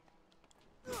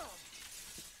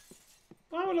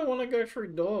 Why would I want to go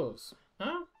through doors?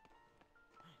 Huh?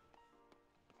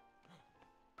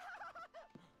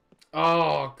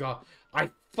 Oh, God. I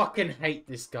fucking hate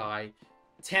this guy.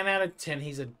 10 out of 10.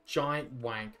 He's a giant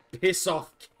wank. Piss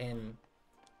off, Ken.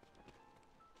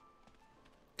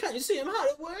 Can't you see I'm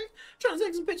hard at work? Trying to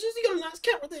take some pictures. You got a nice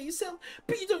camera there yourself,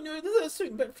 but you don't know that there's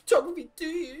something about photography, do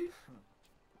you?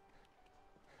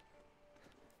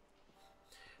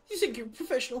 You think you're a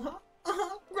professional, huh?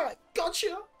 Uh-huh, right,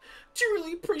 gotcha. Do you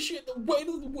really appreciate the weight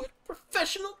of the word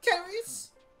professional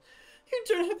carries? You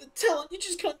don't have the talent, you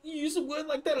just can't use a word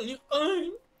like that on your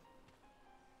own.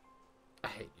 I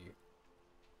hate you.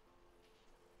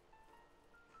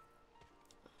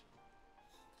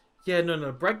 Yeah,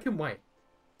 no, Brad can wait.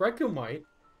 Brad can wait.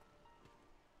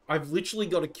 I've literally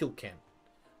got to kill Kent.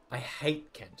 I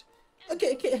hate Kent.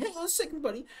 Okay, hang on a second,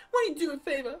 buddy. Why don't you do a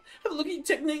favor? Have a look at your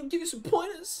technique and give you some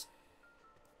pointers.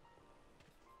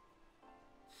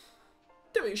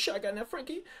 Don't be a shy guy now,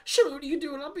 Frankie. Show me what you can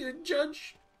do and I'll be the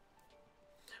judge.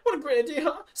 What a great idea,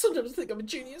 huh? Sometimes I think I'm a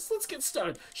genius. Let's get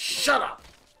started. Shut up!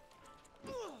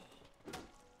 Hey,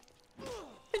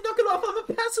 knock it off, I'm a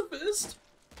pacifist.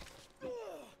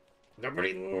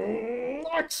 Nobody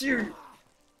likes you!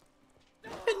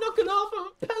 Hey, knock it off, I'm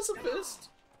a pacifist!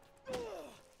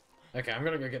 Okay, I'm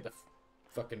gonna go get the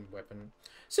fucking weapon.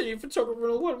 Send you a photographer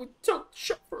and why don't we talk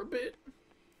shop for a bit?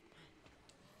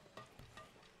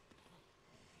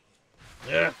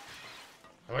 Yeah.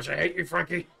 How much I hate you,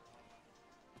 Frankie.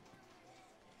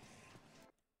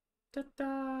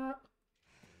 Ta-da.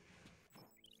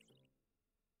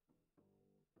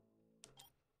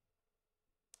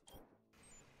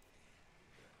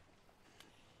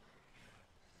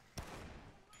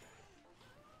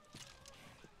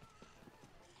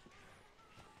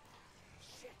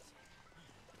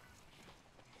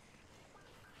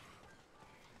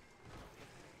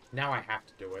 Now I have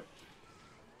to do it.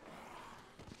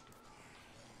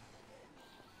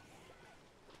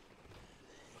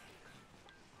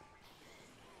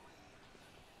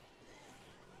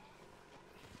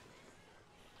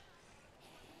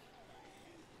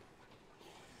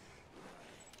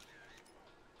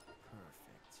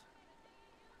 Perfect.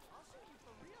 I'll show you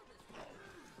for real this time.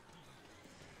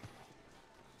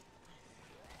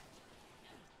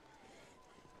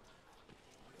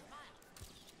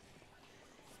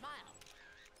 Smile.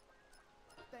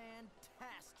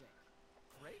 Fantastic.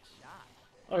 Great shot.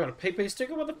 I got a PP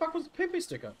sticker? What the fuck was a PP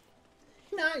sticker?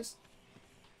 Nice!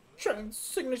 Trying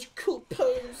signature cool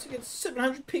pose to get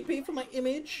 700 PP for my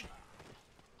image.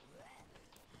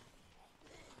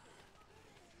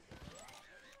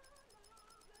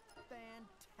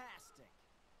 Fantastic.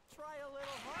 Try a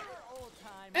little harder, old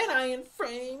timer. And iron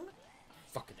frame!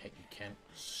 Fucking hate you, Ken.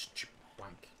 Stupid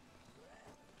wank.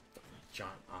 Fucking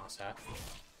giant ass hat.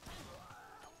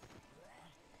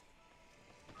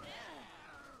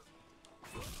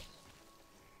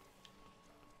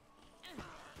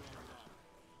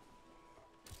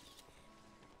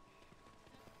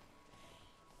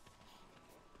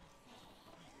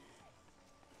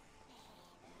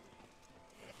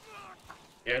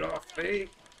 Get off me!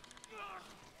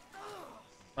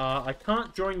 I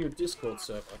can't join your Discord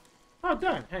server. Oh,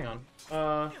 dang, hang on.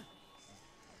 I'll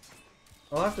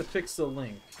have to fix the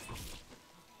link.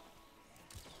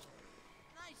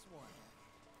 Nice one.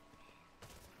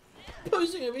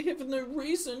 Posing over here for no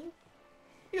reason.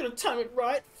 You gotta time it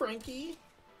right, Frankie.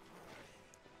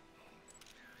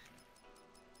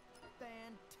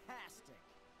 Fantastic.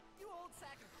 You old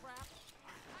sack of crap.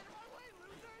 Out of my way,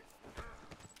 losers.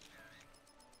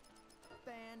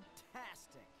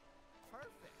 Fantastic.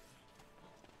 Perfect.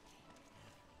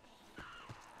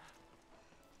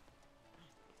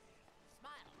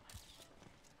 Smile.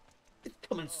 It's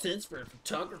common sense for a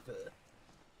photographer.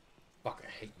 Fuck, I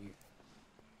hate you.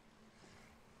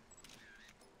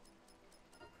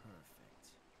 Perfect.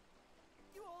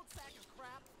 You old sack of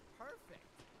crap. Perfect.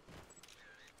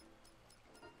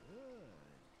 Good.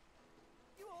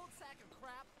 You old sack of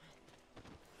crap.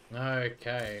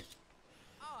 Okay.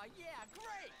 Oh yeah,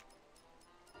 great.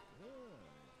 Good.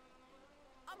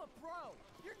 I'm a pro.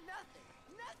 You're nothing.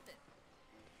 Nothing.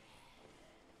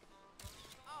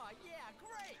 Oh yeah,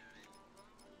 great.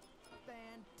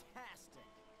 Fantastic.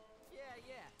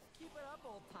 Yeah. Keep it up,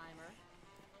 old timer.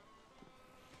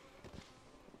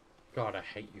 God, I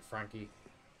hate you, Frankie.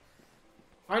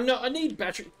 I know, I need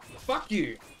battery. Fuck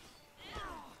you.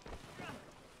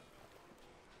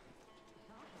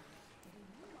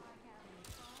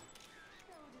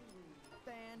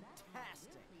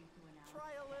 Fantastic.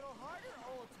 Try a little harder,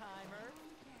 old timer.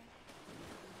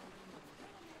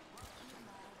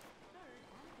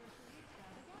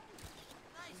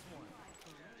 Nice one.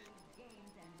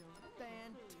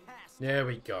 Fantastic. There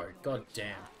we go. God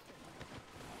damn.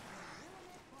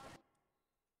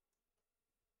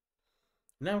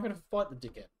 Now we're gonna fight the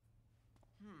dickhead.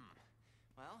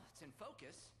 Well, it's in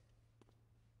focus.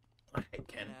 I hate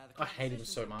Ken. The I hate him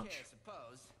composition's so okay, much. I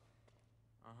suppose.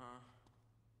 Uh-huh.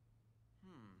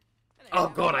 Oh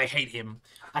god, I hate him.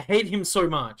 I hate him so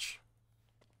much.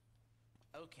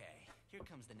 Okay, here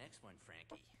comes the next one,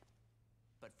 Frankie.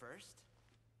 But first,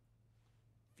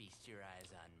 feast your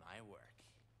eyes on my work.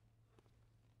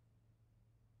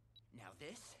 Now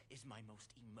this is my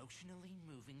most emotionally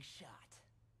moving shot.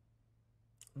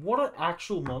 What an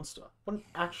actual monster. What an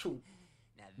actual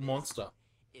Now this monster.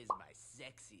 is my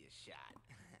sexiest shot.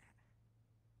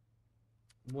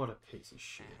 What a piece of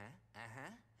shit.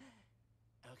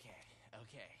 Okay.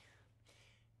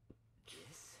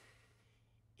 This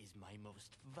is my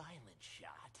most violent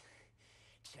shot.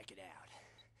 Check it out.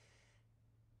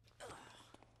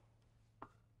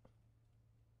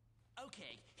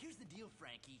 Okay, here's the deal,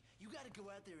 Frankie. You gotta go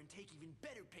out there and take even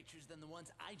better pictures than the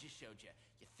ones I just showed you.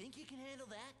 You think you can handle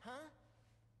that, huh?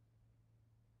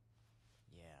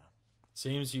 Yeah.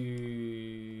 Seems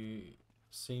you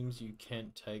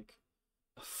can't take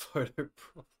a photo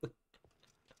properly.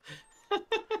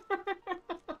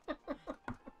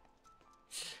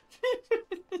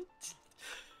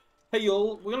 Hey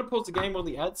y'all, we're gonna pause the game while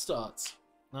the ad starts.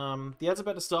 The ad's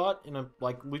about to start in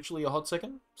literally a hot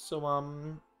second. So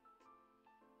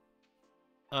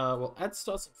well, ad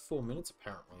starts in 4 minutes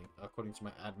apparently, according to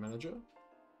my ad manager.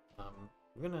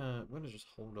 We're gonna just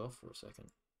hold off for a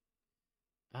second.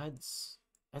 Ads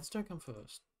don't come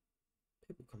first.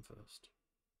 People come first.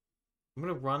 I'm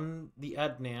gonna run the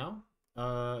ad now.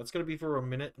 It's gonna be for 1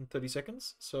 minute and 30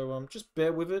 seconds. So just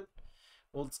bear with it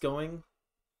while it's going.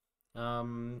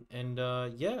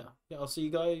 Yeah, I'll see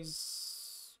you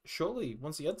guys shortly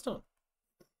once the ad's done.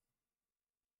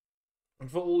 And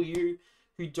for all you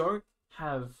who don't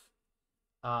have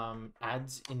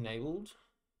ads enabled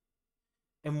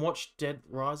and watch Dead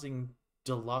Rising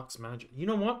Deluxe Manager, you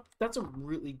know what? That's a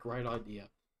really great idea.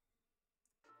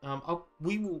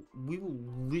 We will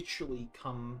literally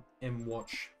come and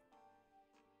watch.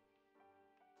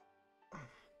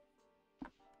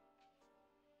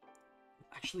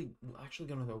 We're actually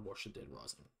gonna go watch the Dead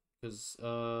Rising because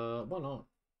why not?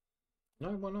 No,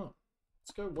 why not?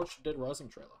 Let's go watch the Dead Rising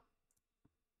trailer.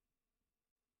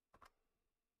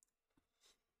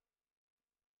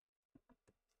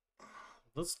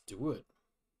 Let's do it.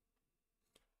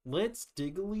 Let's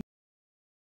diggly.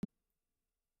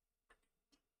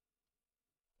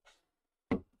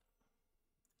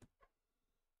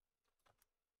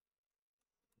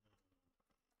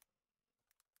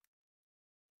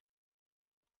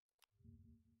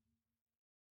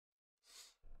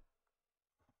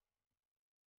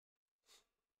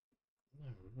 No,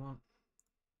 we want.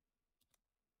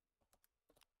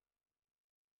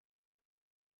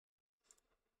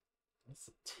 That's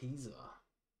a teaser.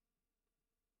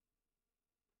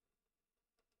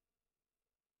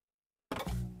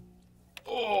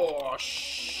 Oh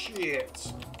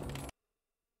shit!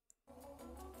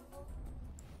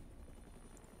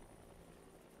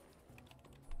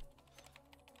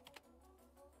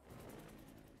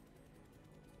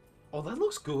 Oh, that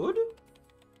looks good.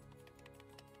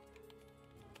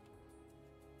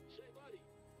 Say, buddy,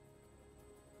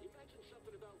 you mentioned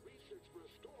something about research for a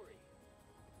story.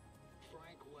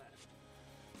 Frank West.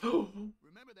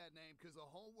 Remember that name, because the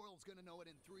whole world's gonna know it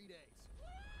in 3 days.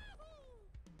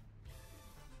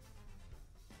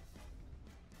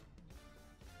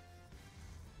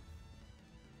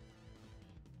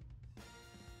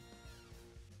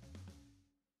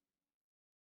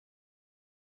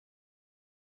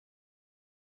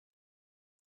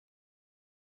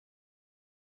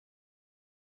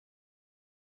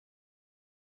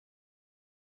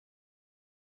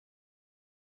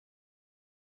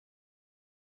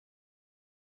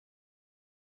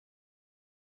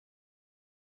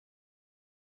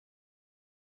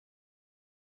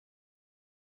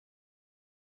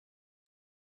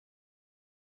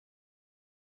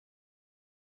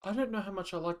 I don't know how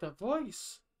much I like that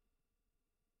voice.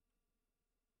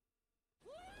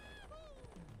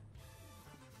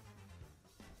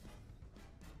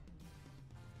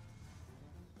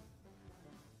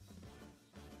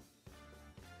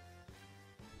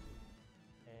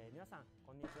 Minasan,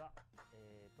 こんにちは。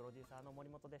プロデューサーの森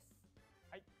本です。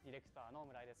はい、ディレクターの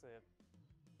村井です。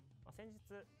先日、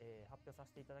発表さ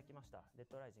せていただきましたデッ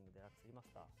ドライジングデラックスリマス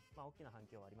ター、大きな反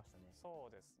響はありましたね。そ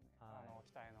うですね。期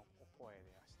待の声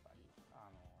でしたり、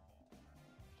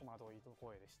戸惑いの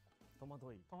声でした。戸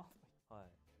惑い。はい。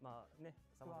まあね、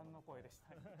不安の声でし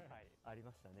た。はい。あり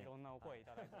ましたね。いろんなお声い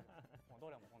ただいて、もうど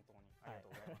れも本当にありがと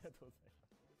うございます。ありがとうございま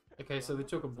す。Okay, so they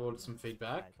took aboard some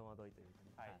feedback. はい、戸惑いというか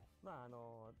ね。はい。まあ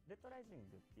デッドライジン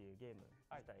グっていうゲーム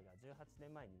自体が18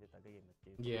年前に出たゲームって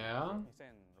いう。Yeah.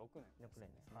 2006年ですね。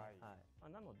はい。まあ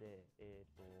なので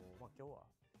まあ今日は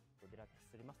デラック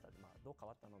スリマスターでまあどう変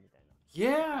わったのみたいな。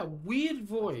Yeah, weird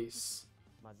voice.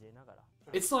 交えながら。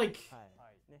It's like はい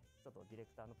ね、ちょっとディレ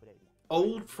クターのプレイも。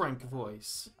Old Frank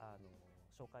voice.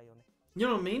 紹介をね。You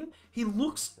know what I mean? He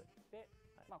looks. で、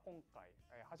まあ今回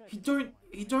He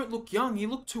don't look young. He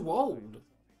look too old.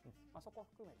 まあそこを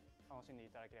含めて楽しんでい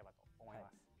ただければと思いま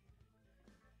す。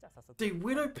じゃあ早速。They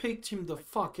widow picked him the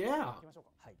fuck out. 行きましょう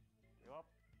か。はい。では、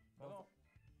どうぞ。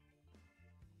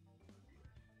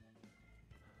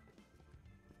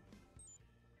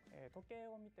時計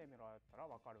を見てみられたら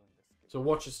わかるんですけど。So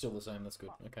watch is still the same. That's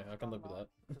good. Okay, I can live with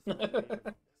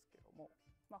that.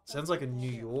 Sounds like a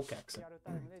New York accent.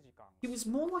 It was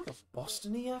more like a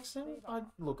Boston-y accent.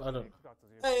 Look, I don't know.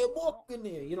 Hey, walk in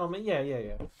here. You know what I mean?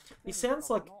 Yeah. He sounds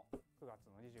like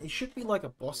he should be like a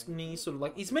Boston-y sort of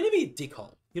like. He's meant to be a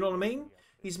dickhole. You know what I mean?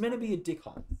 He's meant to be a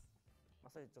dickhole. まあ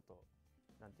それちょっと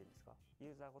なんていうんですか、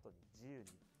ユーザーごとに自由に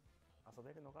遊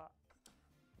べるのが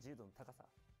自由度の高さ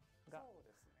が。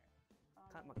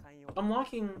I'm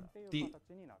liking the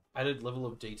added level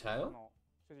of detail.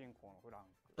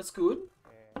 That's good.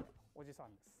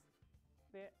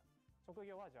 で職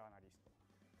業はジャーナリスト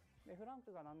で、フラン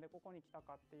クがなんでここに来た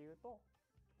かっていうと、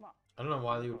まあ I don't know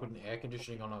why they would put an air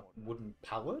conditioning on a wooden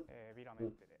pallet ビラメ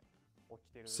ンテで起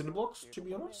きてる Cinnablocks, to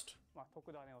be honest. まあ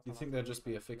特ダネを You'd think they'd just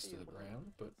be affixed to the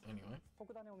ground, but anyway.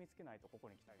 特ダネを見つけないとここ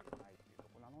に来たりとかないっていうとこ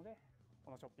ろなので、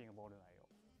このショッピングボール内を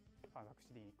探索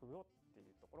しに行くよってい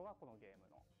うところがこのゲーム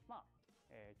のまあ、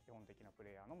基本的なプ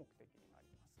レイヤーの目的になり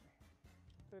ますね。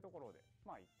というところで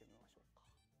まあ行ってみましょうか。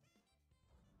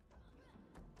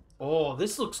 Oh,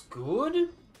 this looks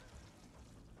good.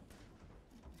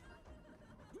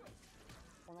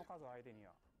 この数相手に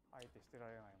は相手してら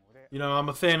れないので、 You know, I'm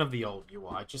a fan of the old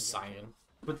UI, just saying.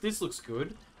 But this looks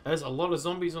good. There's a lot of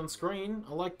zombies on screen.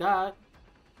 I like that.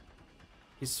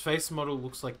 His face model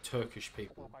looks like Turkish こ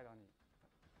の people. 階段に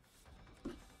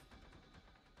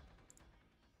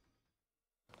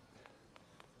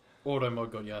Auto mode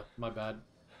got ya. My bad.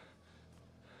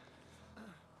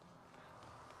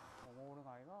 モール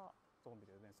内がゾンビ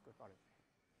で埋め尽くされて、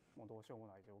もうどうしようも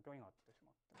ない状況になってし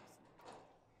まってます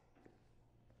ね。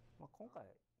まあ、今回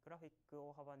グラフィック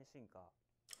大幅に進化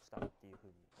したっていうふ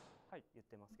うに言っ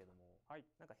てますけども、はい、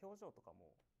なんか表情とかも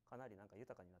かなりなんか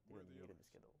豊かになってるように見えるんで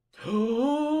すけど。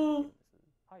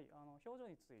はい、表情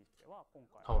については今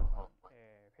回、Hold on,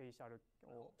 フェイシャル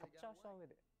をキャプチャーした上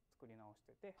で作り直し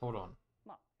てて、 Hold on.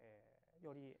 まあ、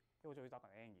より表情豊か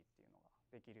な演技っていうのが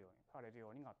できるようにされるよ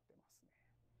うになってますね。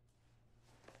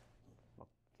まあ、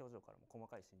表情からも細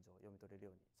かい心情を読み取れる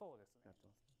ようにそうですね。なって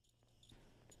ます。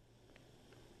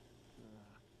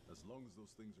 As long as those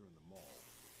things are in the mall.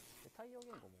 で対応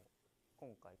言語も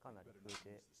今回かなり増え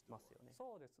てますよね。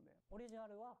そうですね。オリジナ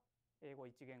ルは英語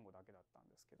1言語だけだったん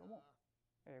ですけども、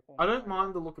 I don't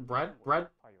mind the look of Brad. Brad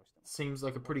seems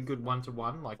like a pretty good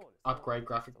one-to-one, like upgrade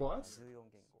graphic-wise.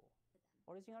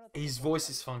 His voice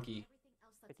is funky.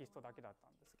 テキストだけだった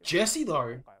んですけど、 Jesse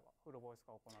though, 今回はフルボイス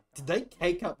化を行って did they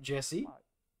cake up Jesse?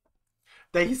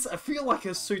 I feel like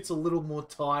her suit's a little more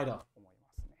tighter. 思いま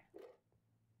すね。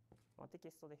まあ、テキ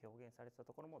ストで表現されてた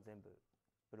ところも全部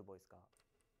フルボイス化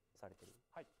されてる。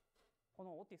はい。こ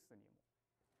のオティスにも、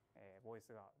ボイ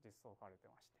スが実装されて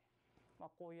まして、まあ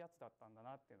こういうやつだったんだ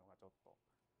なっていうのがちょっと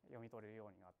読み取れるよ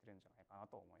うになってるんじゃないかな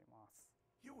と思います。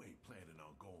 You ain't planning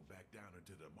on going back down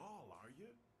into the mall, are you?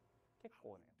 結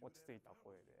構ね、落ち着いた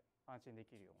声で安心で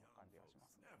きるような感じがしま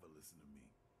すね。 Never listen to me.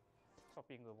 ショッ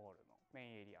ピングボールのメ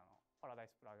インエリアのパラダイ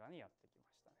スプラザにやってき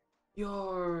ましたね。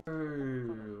 Yo.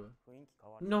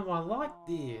 No, I like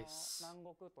this. 南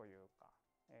国というか、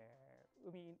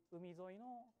海沿い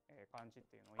の感じっ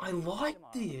ていうのを I like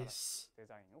this.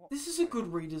 This is a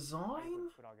good redesign.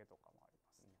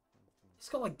 It's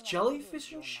got like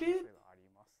jellyfish and shit.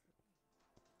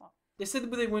 They said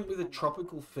that they went with a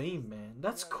tropical theme, man.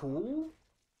 That's cool.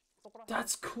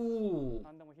 That's cool.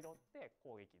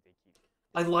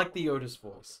 I like the Otis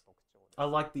voice. I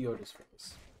like the Otis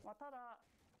voice.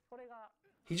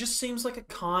 He just seems like a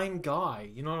kind guy,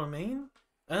 you know what I mean?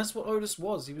 And that's what Otis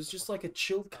was. He was just like a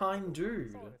chill, kind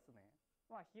dude.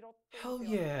 Hell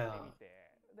yeah.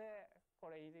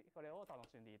 これを楽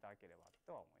しんでいただければ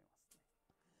とは思います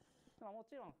ね。まあも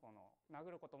ちろんこの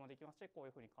殴ることもできますし、こうい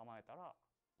う風に構えたら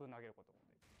ぶん投げることもで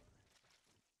きる。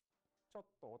ちょっ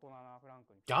と大人なフラン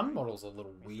クに。Gun model's a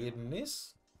little weird in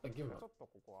this. Like, give it. ちょっと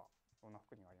ここはどんな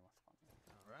服にありますかね。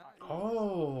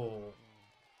Oh.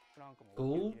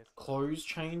 Cool. Clothes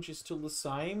change is still the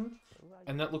same.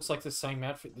 And that looks like the same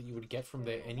outfit that you would get from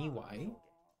there anyway.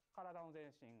 体の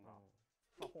全身が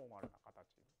フォーマルな形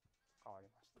に変わり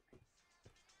ましたね。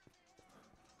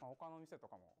まあ他の店と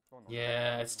かもどんどん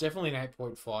Yeah, it's definitely an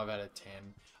 8.5 out of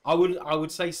 10. I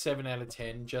would say 7 out of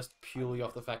 10 just purely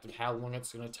off the fact of how long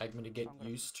it's going to take me to get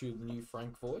used to the new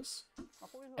Frank voice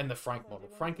and the Frank model.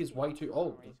 Frank is way too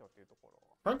old.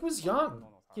 Frank was young,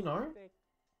 you know.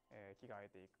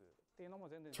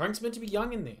 Frank's meant to be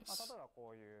young in this. 例えばこ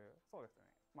ういうそうですね、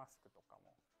マスクとか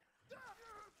も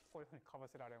こういう風にかぶ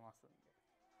せられますんで、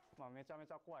まあめちゃめ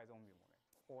ちゃ怖いゾンビもね、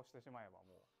こうしてしまえば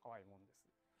もう可愛いもんです。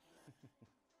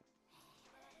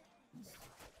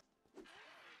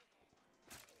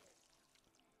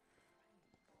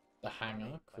The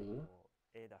hanger, cool.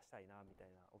 絵出したいなみたい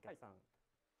なお客さん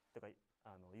とか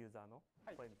ユーザーの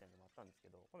声みたいなのもあったんですけ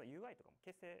ど、この UI とかも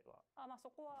消せはまあそ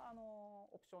こは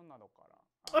オプションなどから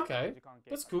Okay,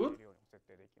 that's good.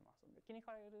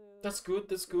 That's good,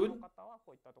 that's good.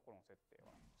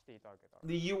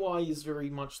 The UI is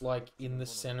very much like in the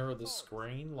center of the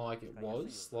screen, like it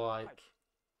was. Like,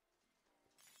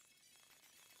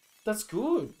 that's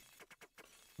good.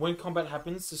 When combat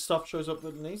happens, the stuff shows up that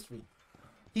it needs to be.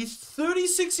 He's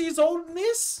 36 years old in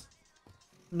this?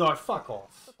 No, fuck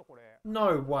off.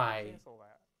 No way.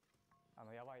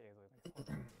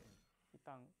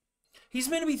 He's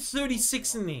meant to be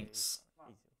 36 in this.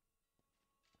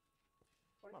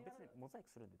 まあ別にモザイク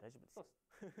するんで大丈夫で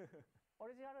す。オ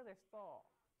リジナルですと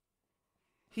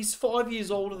He's 5 years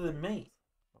older than me.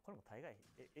 これも大概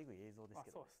えぐい映像です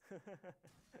けど。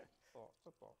そう、ちょ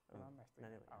っとなんない人い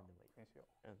る。なんでもいい。にしよ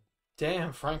う。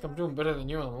 Damn, Frank, I'm doing better than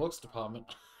you in the looks department.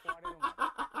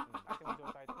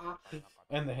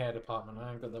 And the hair department.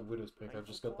 I ain't got that widow's pick. I've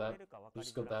just got that. I've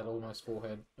just got that almost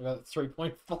forehead. I got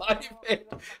 3.5 head.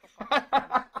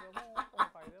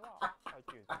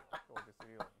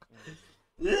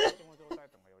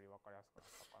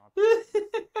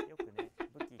 よくね、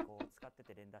武器こう使って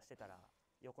て連打してたら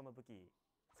横の武器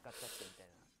使っちゃってみたい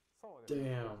な。そうですね。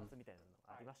Damn. みたいなの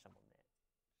ありましたもんね。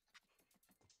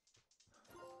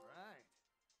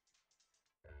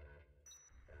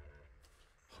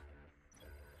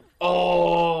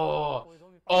 Oh,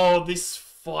 oh, this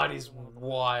fight is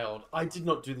wild. I did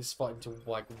not do this fight until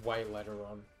like way later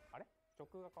on.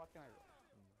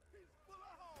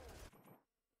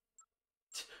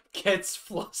 Gets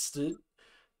flustered. す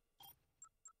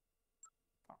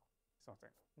いません。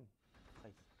は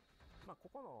い。まあこ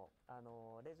この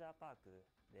レジャーパーク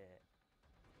で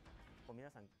こう皆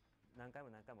さん何回も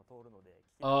通るので。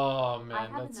Oh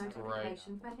man, that's great.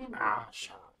 Ah,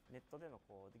 shut up. ネットでの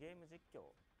こうゲーム実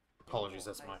況。 Apologies,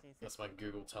 that's my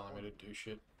Google telling me to do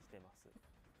shit. してます。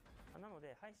なの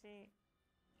で配信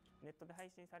ネットで配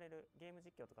信されるゲーム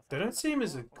実況とか。 They don't seem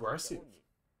as aggressive.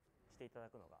 していただ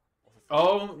くのがおすすめ。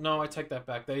 Oh no, I take that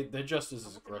back. They're just as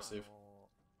aggressive.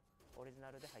 オリジ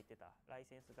ナルで入ってたライ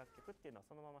センス楽曲っていうのは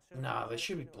そのまま Nah, they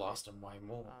should be blasting way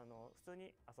more. 普通に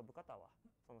遊ぶ方は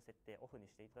その設定オフに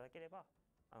していただければ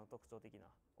特徴的な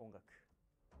音楽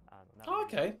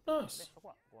Okay, nice.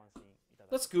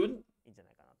 That's good.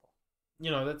 You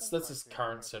know, that's his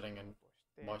current setting in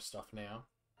most stuff now.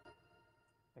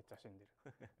 めっちゃ死んでる。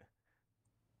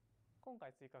今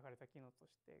回追加された機能と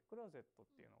してクローゼットっ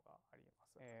ていうのがあります。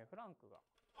フランクが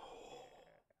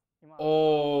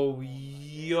Oh,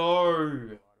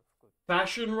 yo!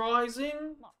 Fashion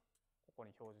rising?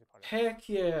 Heck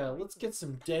yeah, let's get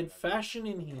some dead fashion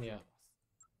in here.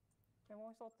 でも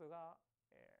う一つが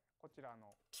こちら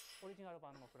のオリジナル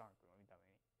版のフランクの見た目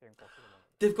に変更するもの。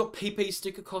 They've got PP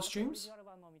sticker costumes? オリジナル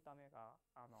版の見た目が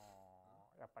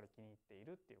やっぱり気に入ってい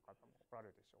るっていう方もおられ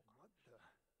るでしょうか。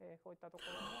こういったとこ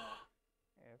ろも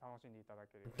楽しんでいただ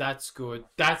ければ。 That's good.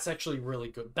 That's actually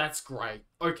really good. That's great.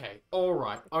 Okay,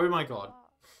 alright. Oh my god.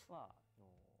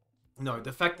 No,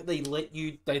 the fact that they're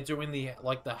doing the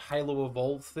Halo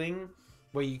Evolve thing,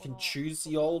 where you can choose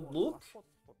the old look,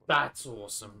 that's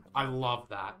awesome. I love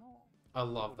that. I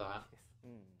love that.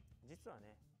 実は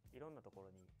ね、いろんなところ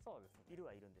にいる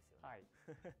はいるんですよ。はい。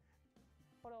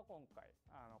これを今回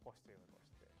コスチュームと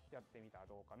してやってみたら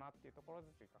どうかなっていうところで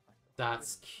追加させてもらいま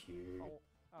す。 That's cute.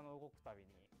 動くたびに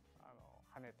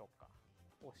羽とか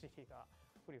お尻が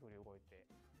フリフリ動いて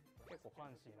結構ファ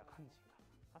ンシーな感じが。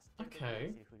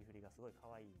 Okay. フリフリがすごい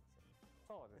可愛いんですよね。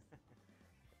そうです。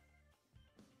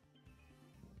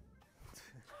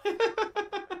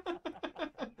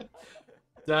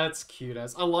 That's cute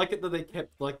as. I like it that they kept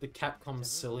like the Capcom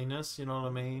silliness, you know what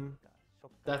I mean?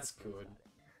 That's good.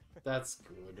 That's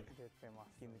good.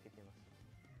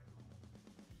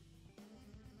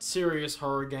 Serious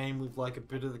horror game with like a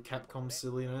bit of the Capcom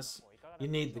silliness. You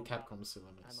need the Capcom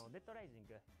silliness. デッドライジン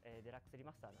グデラックスリ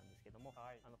マスターなんですけども、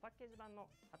パッケージ版の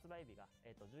発売日が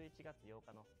11月8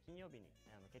日の金曜日に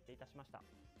決定いたしました。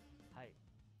はい。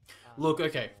 Look,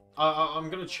 okay, I'm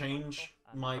gonna change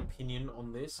my opinion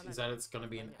on this, is that it's gonna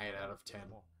be an 8 out of 10,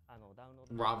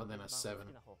 rather than a 7.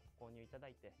 購入いただ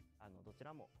いて、どち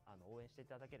らも応援してい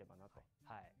ただければなと、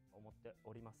はい、思って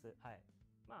おります。はい。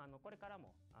まあこれから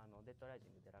もデッドライジ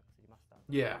ングデラックスリマスター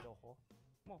の情報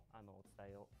もお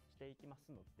伝えをしていきま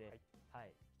すので、は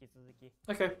い、引き続き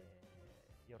Okay.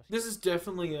 This is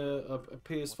definitely a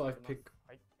PS5 pick.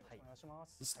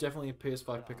 It's definitely a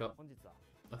PS5 pickup,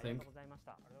 I think.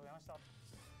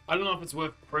 I don't know if it's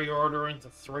worth pre-ordering to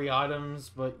 3 items,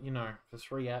 but you know, for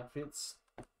 3 outfits.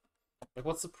 Like,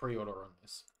 what's the pre-order on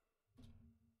this?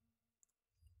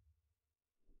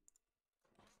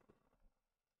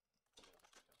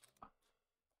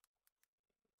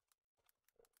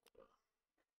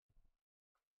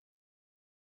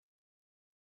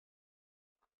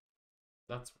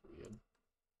 That's weird.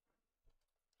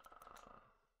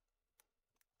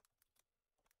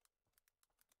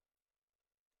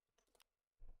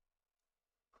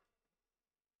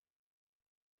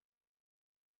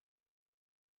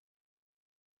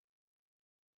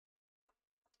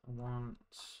 I want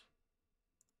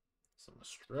some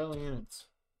Australians.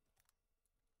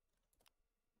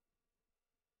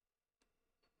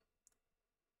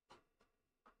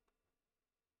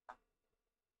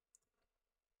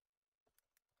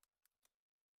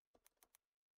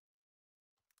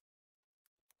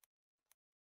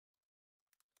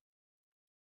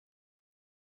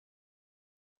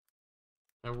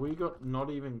 Have we not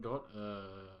even got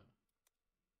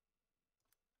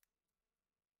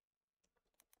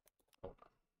hold on.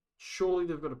 Surely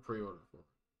they've got a pre-order for it.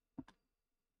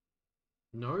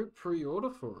 No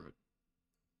pre-order for it.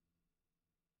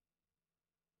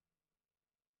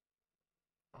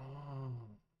 Oh.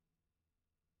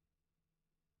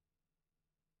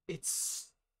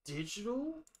 It's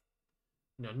digital?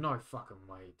 No, no fucking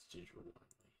way it's digital only.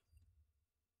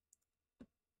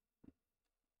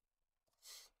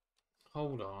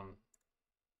 Hold on.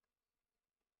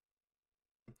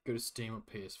 Go to Steam or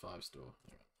PS5 store.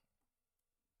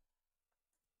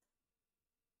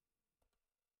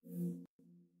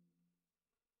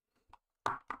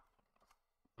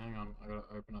 Hang on, I gotta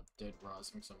open up Dead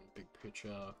Rising, some big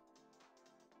picture.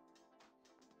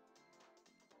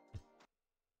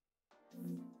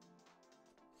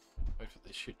 Wait for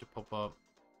this shit to pop up.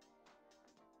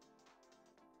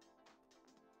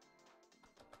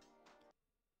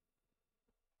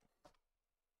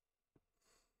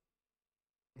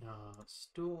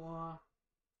 Store.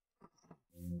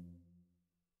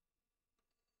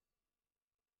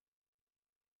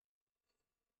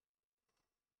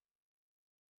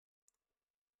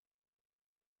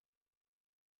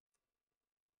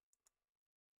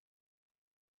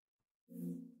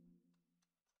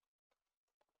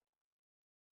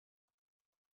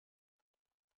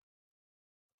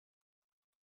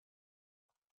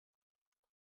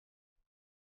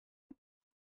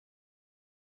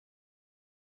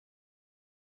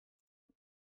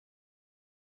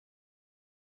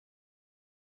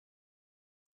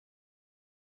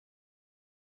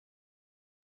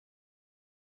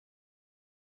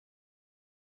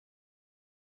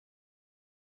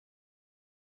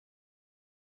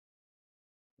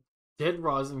 Dead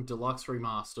Rising Deluxe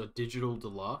Remaster, Digital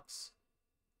Deluxe,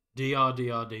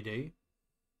 DRDRDD.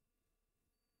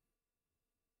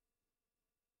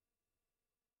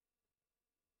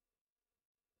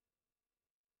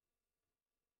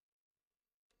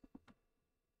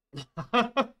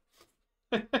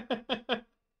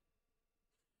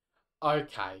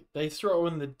 Okay, they throw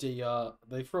in the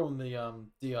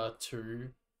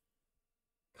DR2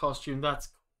 costume. That's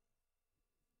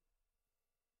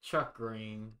Chuck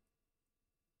Green.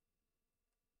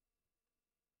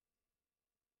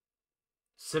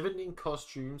 17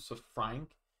 costumes for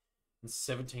Frank and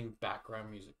 17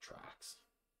 background music tracks.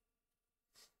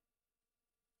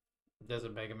 There's a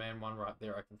Mega Man one right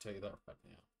there, I can tell you that right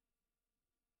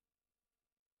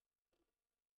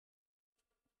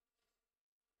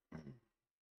now.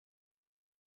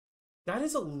 That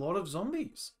is a lot of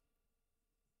zombies.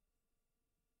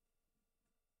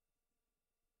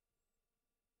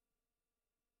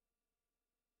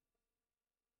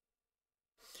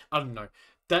 I don't know.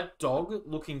 That dog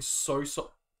looking so...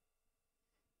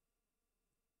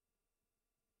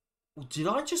 Did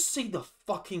I just see the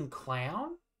fucking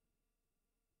clown?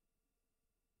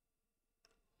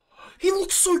 He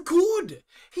looks so good!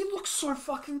 He looks so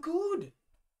fucking good!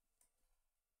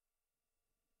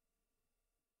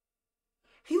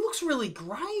 He looks really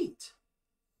great!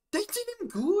 They did him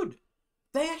good!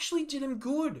 They actually did him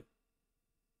good!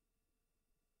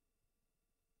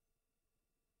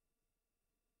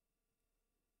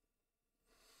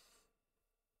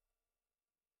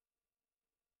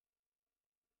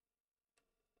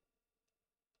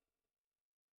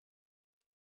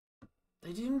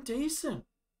 They did him decent.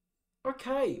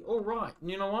 Okay, alright.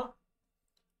 You know what?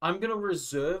 I'm gonna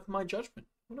reserve my judgment.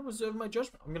 I'm gonna reserve my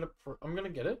judgment. I'm gonna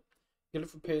get it. Get it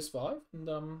for PS5.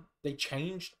 And they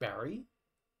changed Barry.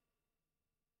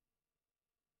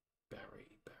 Barry.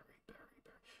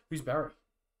 Who's Barry?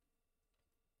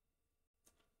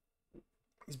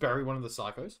 Is Barry one of the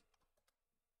psychos?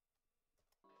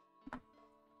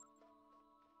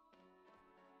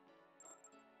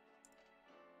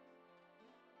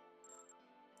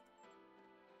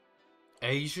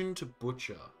 Asian to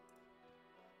butcher.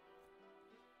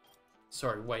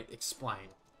 Sorry, wait, explain.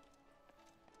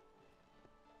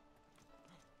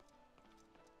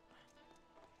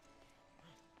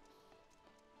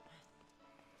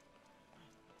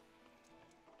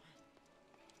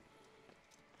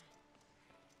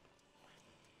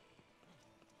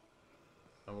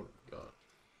 Oh, what have we got?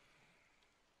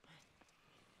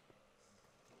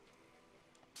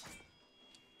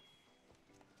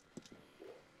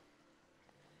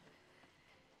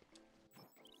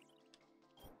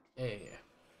 Hey.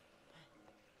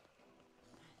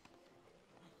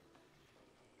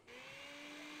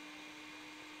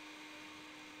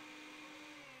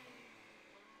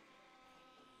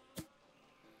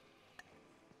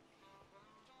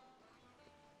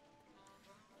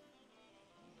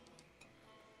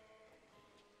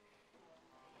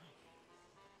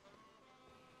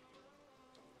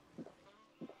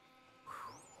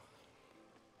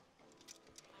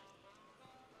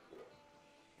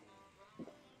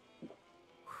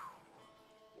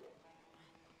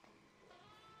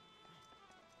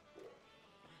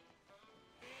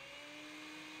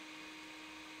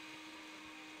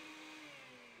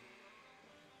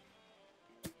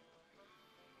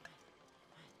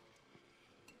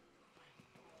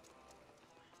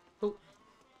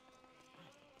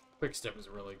 Quick Step is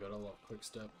really good. I love Quick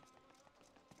Step.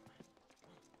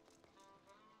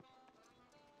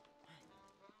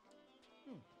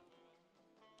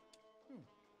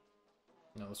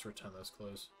 No, let's return those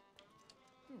clothes.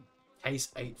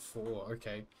 Case 8-4,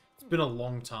 okay. It's been a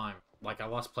long time. Like, I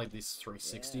last played this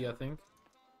 360, I think.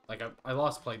 Like, I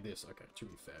last played this, okay, to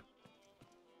be fair.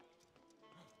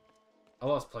 I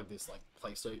last played this, like,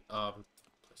 PlayStation,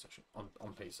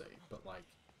 on PC, but, like,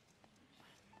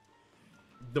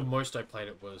 the most I played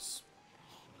it was...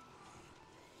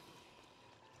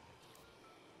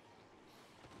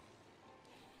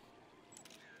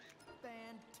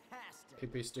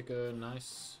 Fantastic. PP sticker,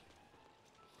 nice.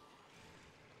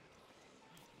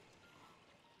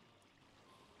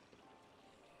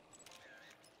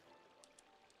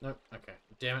 Nope, okay.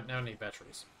 Damn it, now I need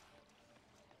batteries.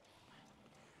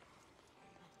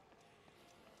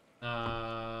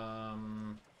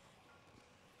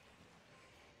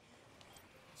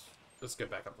 Let's go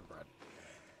back up to Brad.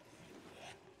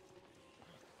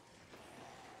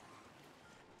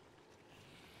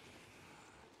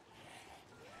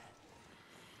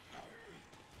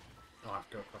 Oh, I have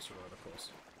to go across the road, of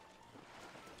course.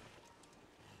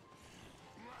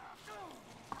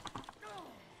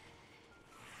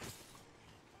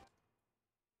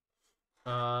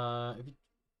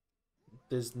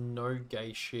 There's no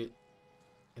gay shit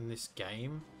in this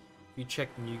game. If you check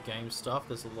new game stuff,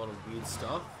 there's a lot of weird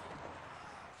stuff.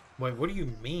 Wait, what do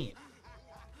you mean?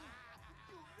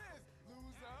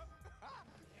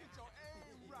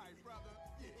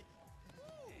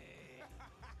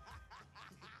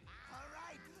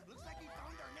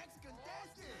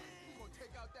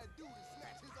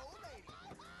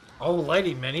 Old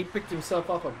lady, man, he picked himself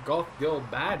up a goth girl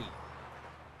baddie.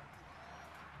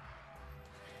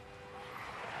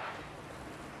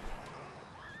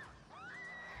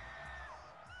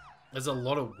 There's a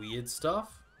lot of weird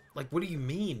stuff. Like, what do you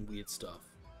mean, weird stuff?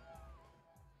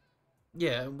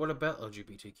 Yeah, what about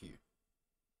LGBTQ?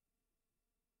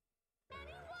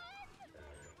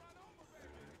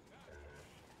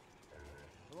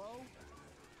 Hello?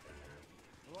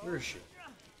 Where is she?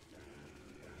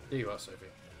 There you are, Sophie.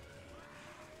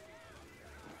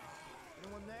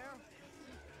 Anyone there?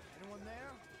 Anyone there?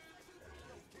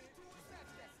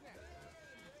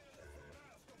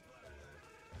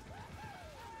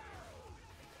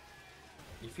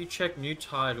 If you check new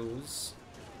titles,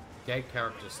 gay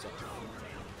character stuff.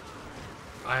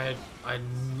 I had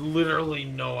literally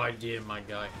no idea, my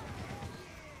guy.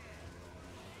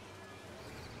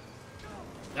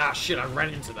 Ah, shit, I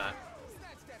ran into that.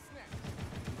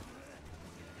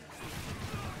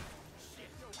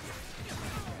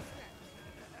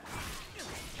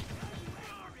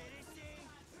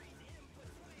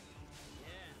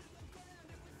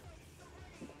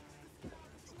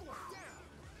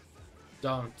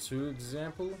 Down 2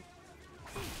 example.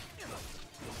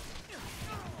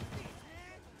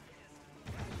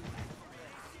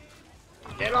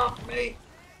 Get off me!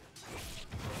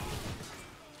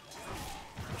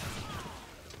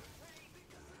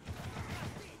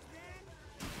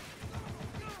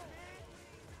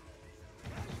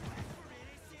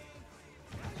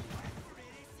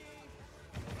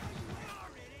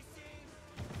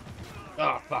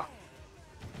 Ah, fuck.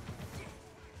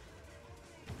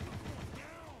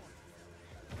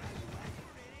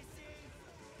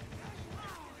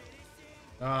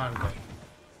 I'm dead.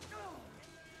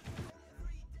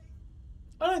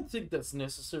 I don't think that's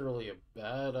necessarily a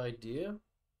bad idea.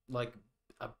 Like,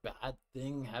 a bad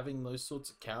thing having those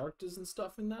sorts of characters and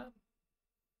stuff in that.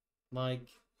 Like,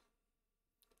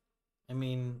 I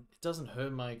mean, it doesn't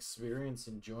hurt my experience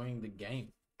enjoying the game.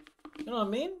 You know what I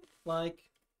mean? Like,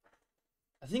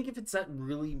 I think if it's that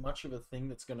really much of a thing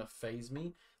that's gonna phase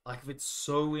me, like, if it's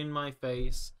so in my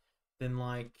face, then,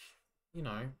 like, you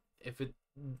know, if it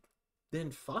then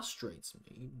frustrates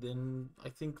me, then I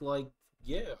think, like,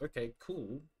 yeah, okay,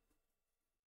 cool.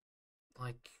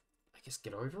 Like, I guess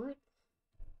get over it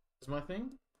is my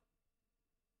thing.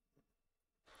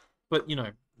 But, you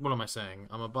know, what am I saying?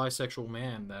 I'm a bisexual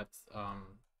man that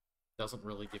doesn't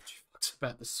really give two fucks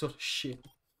about this sort of shit.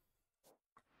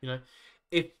 You know,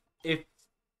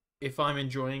 if I'm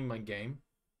enjoying my game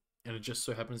and it just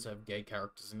so happens to have gay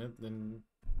characters in it, then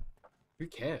who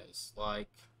cares? Like,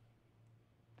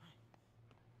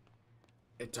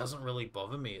 it doesn't really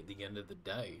bother me at the end of the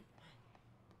day.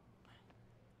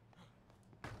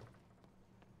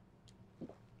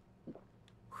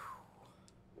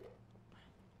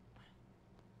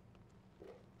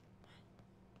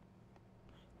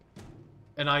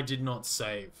 And I did not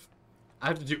save. I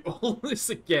have to do all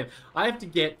this again. I have to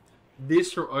get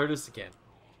this from Otis again.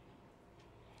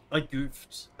 I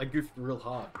goofed real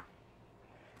hard.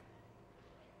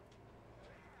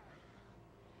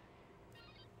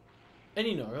 And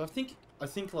you know, I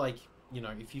think like, you know,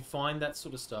 if you find that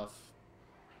sort of stuff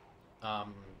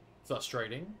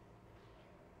frustrating,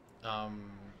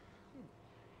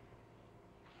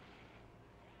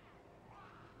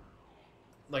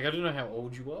 like, I don't know how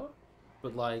old you are,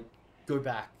 but like, go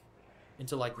back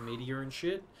into like media and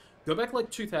shit. Go back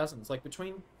like 2000s, like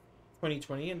between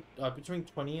 2020 and between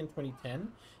 20 and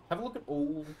 2010. Have a look at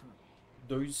all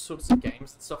those sorts of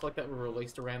games and stuff like that were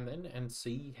released around then, and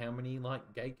see how many like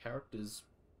gay characters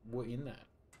were in that.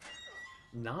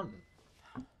 None.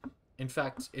 In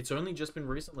fact, it's only just been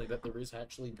recently that there has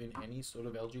actually been any sort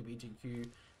of LGBTQ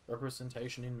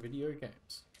representation in video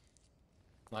games.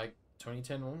 Like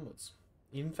 2010 onwards.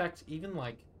 In fact, even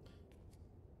like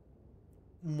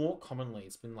more commonly,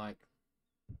 it's been like,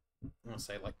 I want to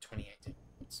say like 2018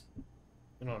 onwards.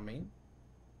 You know what I mean?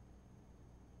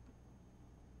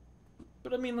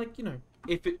 But I mean, like, you know,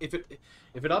 if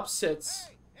it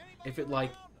upsets, if it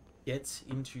like gets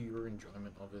into your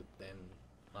enjoyment of it, then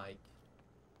like,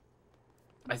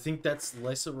 I think that's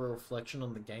less of a reflection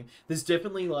on the game. There's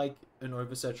definitely like an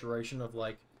oversaturation of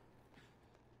like,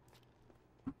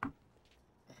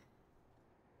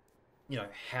 you know,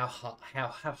 how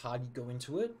hard you go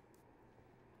into it,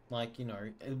 like, you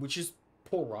know, which is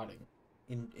poor writing.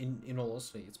 In all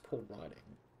honesty, it's poor writing.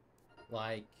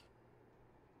 Like,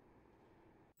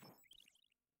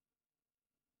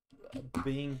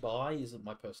 being bi isn't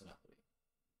my personality.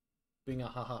 Being a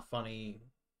haha funny,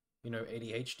 you know,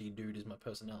 ADHD dude is my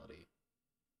personality.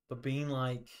 But being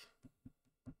like,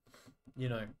 you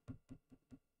know,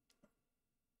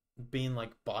 being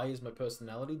like bi is my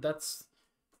personality, that's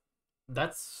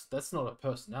not a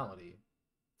personality.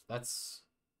 That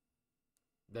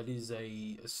is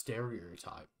a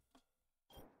stereotype.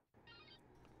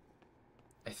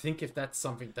 I think if that's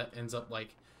something that ends up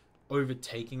like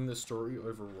overtaking the story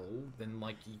overall, then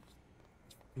like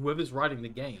whoever's writing the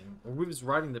game or whoever's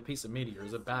writing the piece of media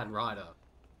is a bad writer,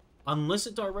 unless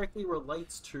it directly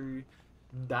relates to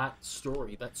that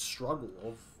story, that struggle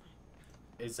of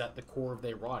is at the core of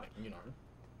their writing, you know.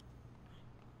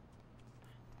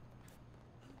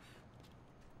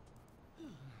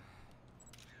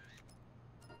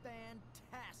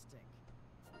 Fantastic.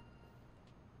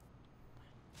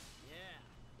 Yeah.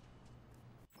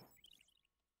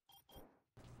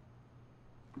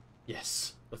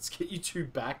 Yes, let's get you two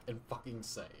back and fucking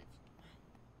save.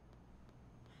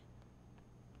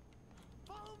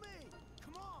 Follow me!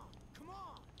 Come on! Come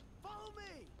on! Follow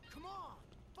me! Come on!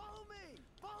 Follow me!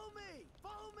 Follow me!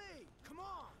 Follow me! Come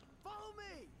on! Follow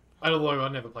me! I don't know, I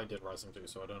never played Dead Rising 2,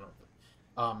 so I don't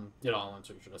know. Dead Island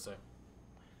 2, should I say.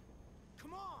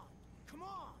 Come on! Come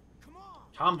on! Come on!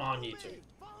 Come on, you two.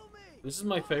 This is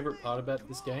my favorite part about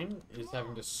this game, is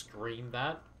having to scream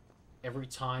that every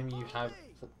time you have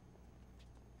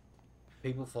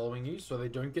people following you, so they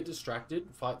don't get distracted,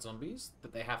 fight zombies,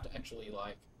 that they have to actually,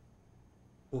 like,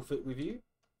 hoof it with you.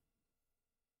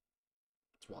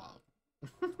 It's wild.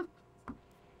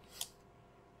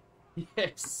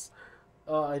 Yes!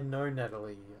 Oh, I know,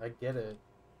 Natalie. I get it.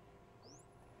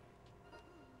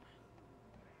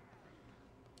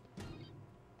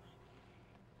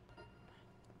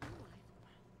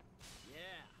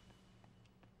 Yeah.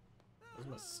 Where's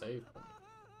my save point?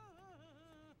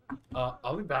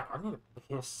 I'll be back. I need to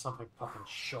hear something fucking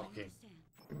shocking.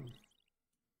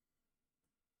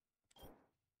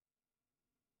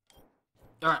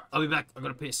 Alright, I'll be back. I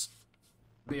gotta piss.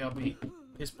 BRB.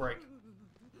 Piss break.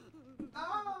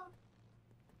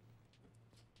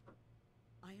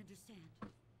 I understand.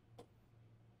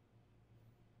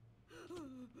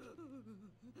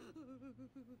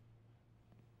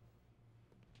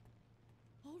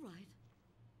 All right.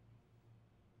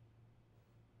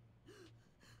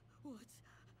 What's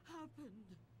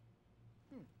happened?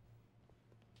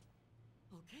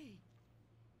 Okay.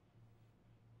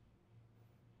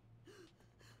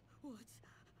 What's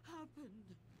happened?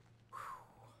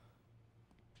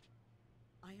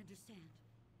 I understand.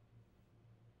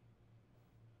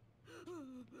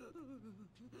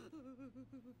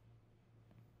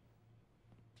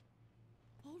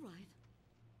 All right.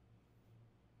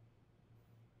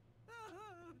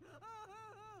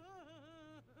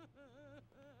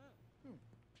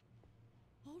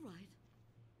 All right.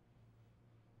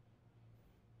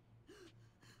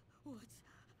 What's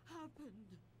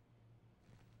happened?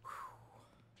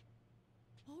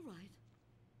 All right.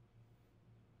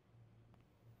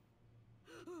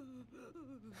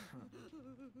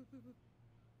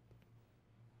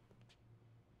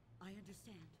 I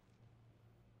understand.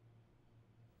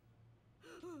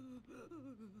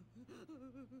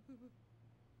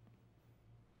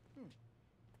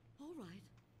 All right.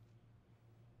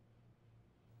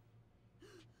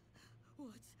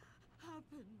 What's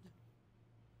happened?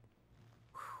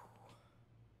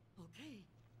 Okay.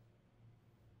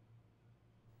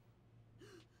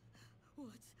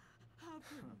 What's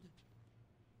happened?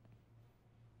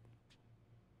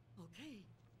 Okay.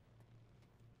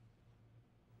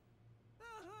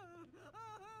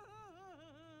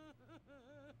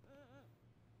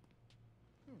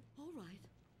 All right.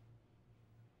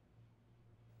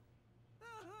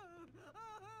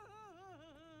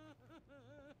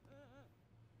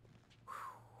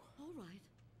 All right.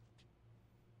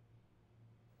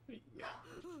 Yeah.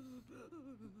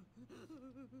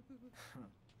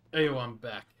 Hey, I'm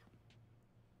back.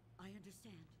 I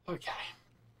understand. Okay.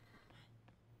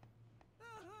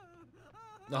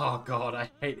 Oh god, I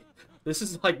hate it. This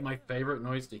is like my favorite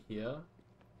noise to hear.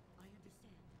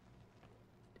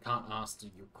 I can't answer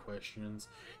your questions.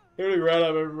 Only ran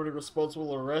up everybody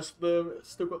responsible to arrest them.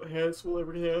 Still got the hands full,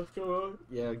 everything else going on.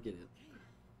 Yeah, I get it.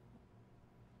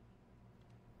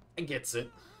 I gets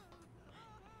it.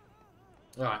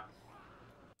 Alright.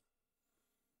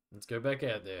 Let's go back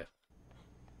out there.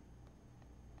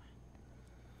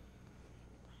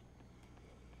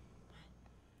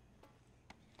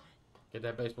 Get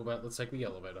that baseball bat, let's take the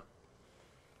elevator.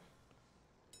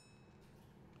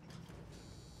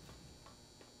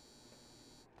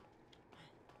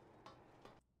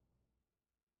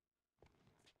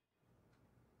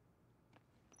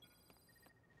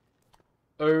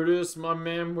 Otis, my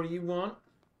man, what do you want?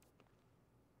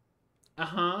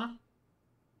 Uh-huh.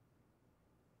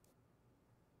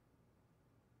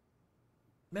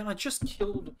 Man, I just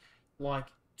killed, like,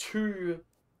 2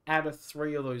 out of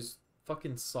 3 of those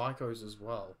fucking psychos as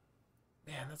well.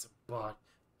 Man, that's a butt.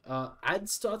 Ad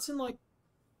starts in, like,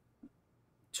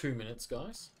 2 minutes,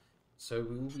 guys. So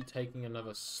we will be taking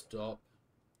another stop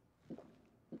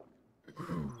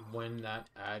when that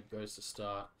ad goes to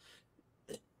start.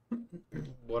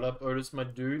 What up, Otis, my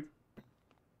dude?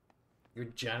 You're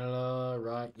janitor,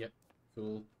 right? Yep,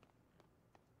 cool.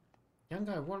 Young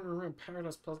guy wandering around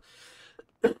Paradise Plaza.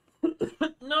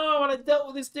 No, and I dealt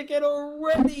with this dickhead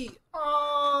already!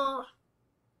 Oh!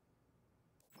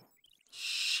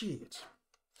 Shit.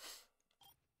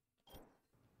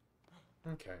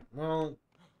 Okay, well...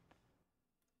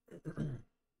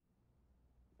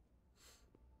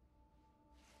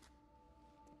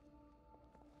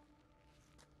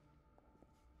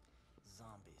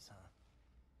 Zombies, huh?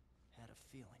 Had a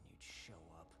feeling you'd show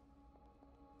up.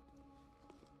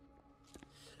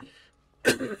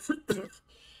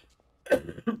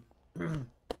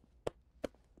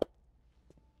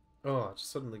 Oh, I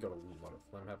just suddenly got a lot of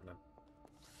phlegm happening.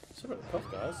 Sorry about the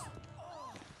cough, guys.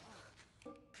 Oh,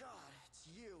 God, it's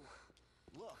you.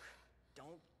 Look,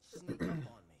 don't sneak up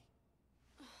on me.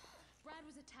 Brad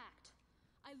was attacked.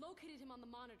 I located him on the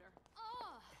monitor.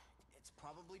 Oh! It's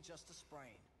probably just a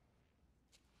sprain.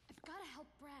 I've got to help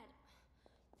Brad,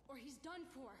 or he's done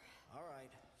for. All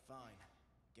right, fine.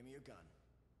 Give me your gun.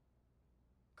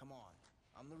 Come on.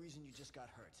 I'm the reason you just got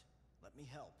hurt. Let me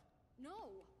help.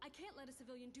 No, I can't let a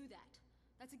civilian do that.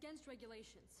 That's against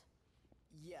regulations.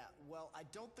 Yeah, well, I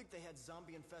don't think they had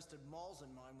zombie-infested malls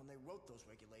in mind when they wrote those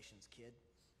regulations, kid.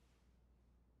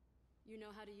 You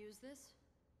know how to use this?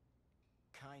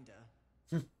 Kinda.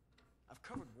 I've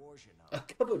covered wars, you know. I've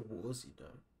covered wars, you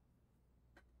know.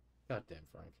 Goddamn,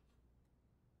 Frank.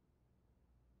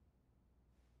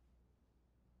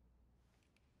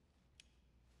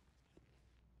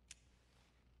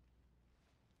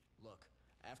 Look,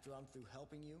 after I'm through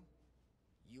helping you,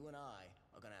 you and I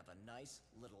are gonna have a nice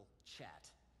little chat.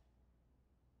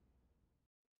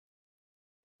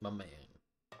 My man.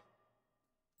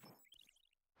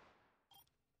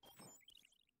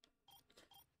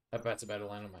 That bat's about to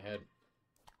land on my head.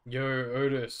 Yo,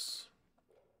 Otis.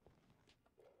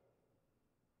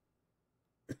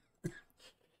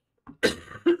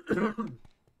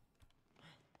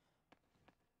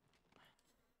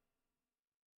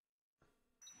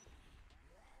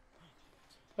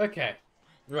 Okay,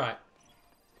 right.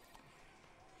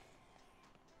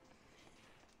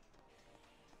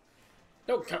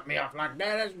 Don't cut me off like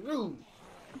that, that's rude.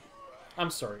 I'm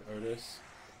sorry, Otis.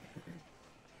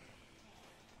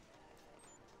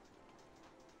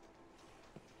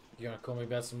 You gonna call me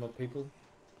about some more people?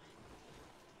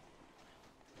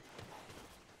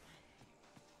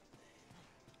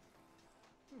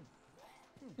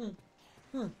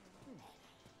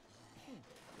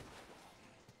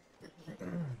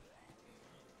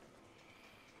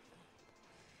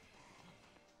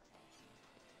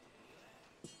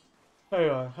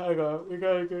 Hang on, we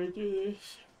gotta go do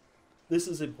this. This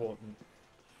is important.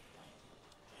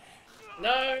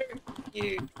 No!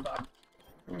 You fuck.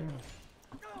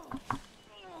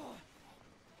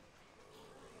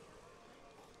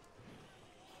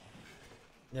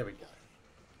 There we go.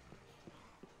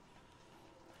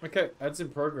 Okay, ads in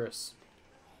progress.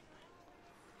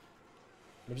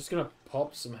 We're just gonna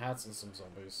pop some hats and some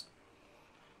zombies.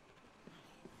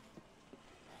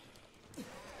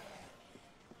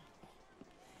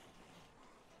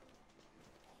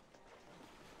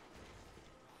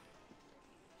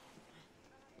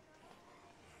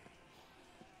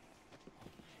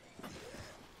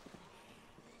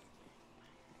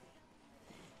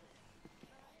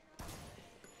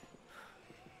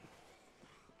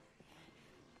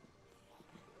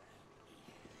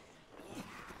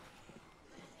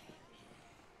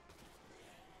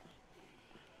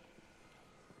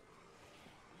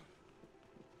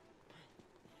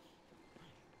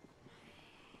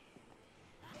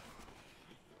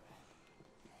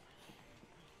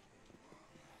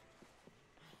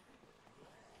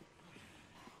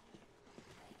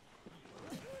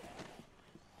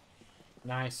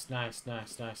 Nice, nice,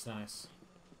 nice, nice, nice.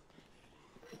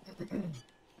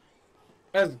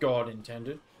 As God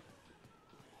intended.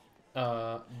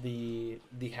 The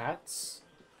hats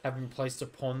have been placed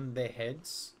upon their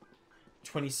heads.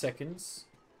 20 seconds.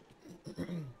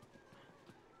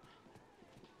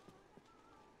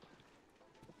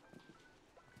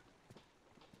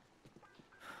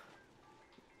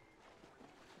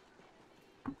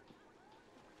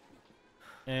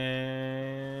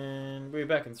 And we're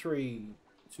back in 3,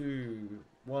 2,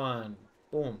 1.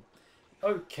 Boom.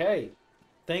 Okay.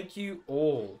 Thank you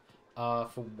all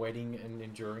for waiting and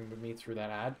enduring with me through that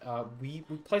ad. We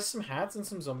placed some hats and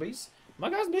some zombies. My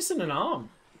guy's missing an arm,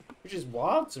 which is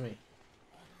wild to me.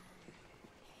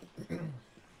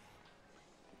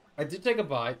 I did take a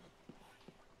bite.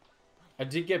 I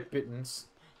did get bittens.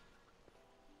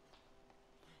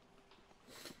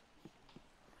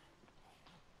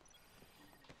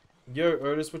 Yo,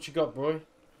 Otis, what you got, boy?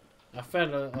 I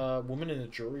found a woman in a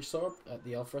jewelry shop at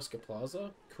the Alfresca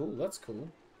Plaza. Cool, that's cool.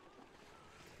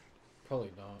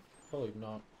 Probably not. Probably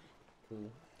not.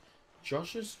 Cool.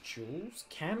 Josh's jewels?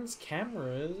 Cam's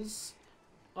cameras?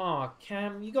 Aw,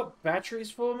 Cam, you got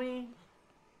batteries for me?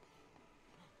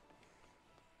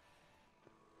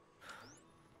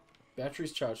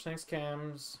 Batteries charged. Thanks,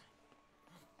 Cams.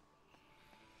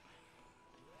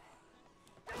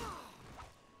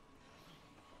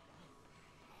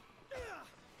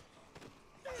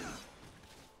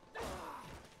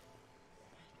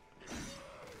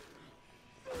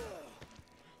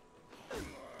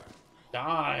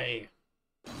 Die!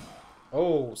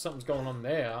 Oh, something's going on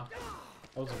there.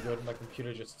 That wasn't good. My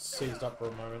computer just seized up for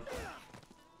a moment.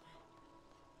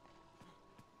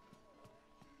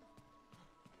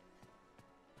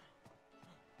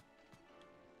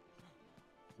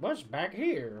 What's back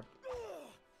here?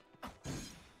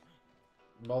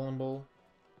 Bowling ball.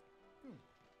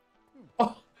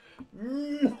 Oh,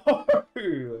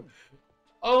 no!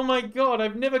 Oh my god,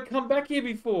 I've never come back here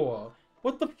before.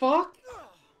 What the fuck?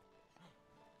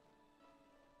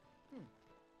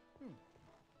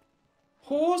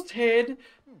 Horsed head?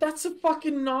 That's a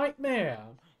fucking nightmare.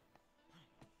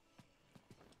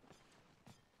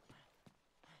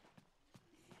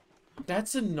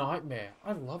 That's a nightmare.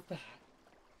 I love that.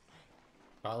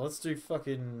 Alright, let's do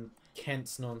fucking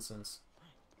Kent's nonsense.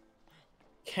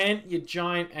 Kent, you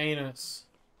giant anus.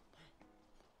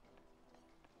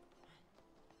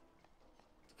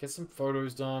 Get some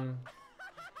photos done.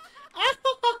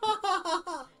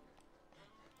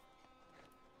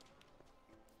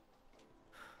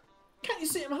 Can't you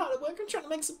see I'm hard at work? I'm trying to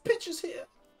make some pictures here.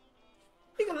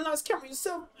 You got a nice camera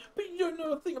yourself, but you don't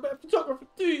know a thing about photography,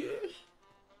 do you?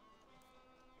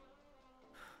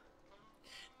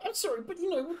 I'm sorry, but you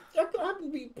know, I happen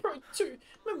to be a pro too.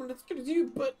 Maybe not as good as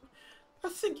you, but I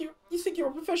think you think you're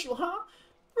a professional, huh?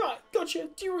 Right, gotcha.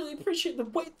 Do you really appreciate the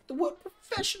weight that the word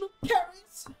professional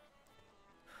carries? You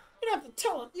don't have the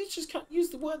talent. You just can't use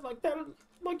the word like that,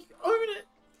 like you own it.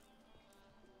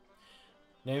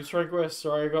 Name's Frank West.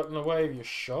 Sorry I got in the way of your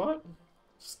shot.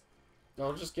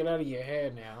 I'll just get out of your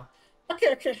hair now.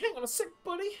 Okay, hang on a sec,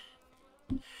 buddy.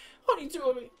 How do you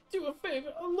do me? Do a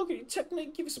favor. I'll look at your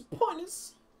technique, give you some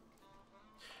pointers.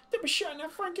 Don't be shy now,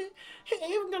 Frankie. Hey, I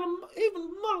even got a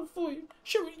model for you.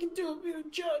 Show what you can do and be the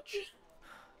judge.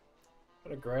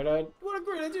 What a great idea. What a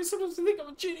great idea. Sometimes I think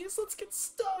I'm a genius. Let's get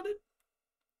started.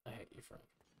 I hate you, Frank.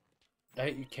 I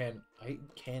hate you, Kent. I hate you,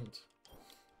 Kent.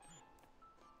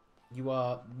 You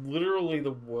are literally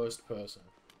the worst person.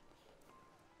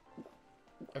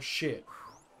 Oh, shit.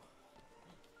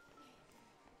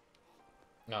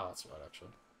 No, that's right, actually.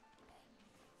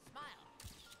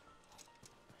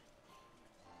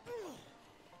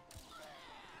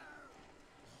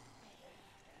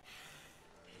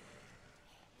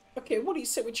 Okay, what do you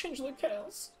say we change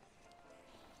locales?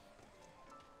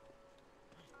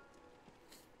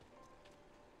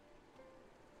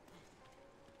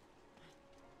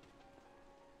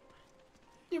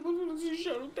 Yeah, we're gonna do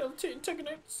Shadow Delta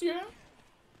Antagonists, yeah?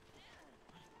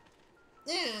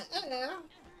 Yeah,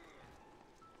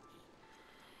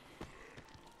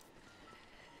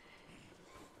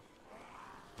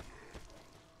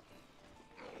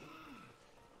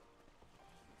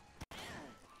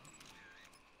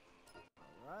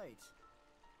 Right.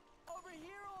 Over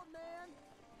here, old man!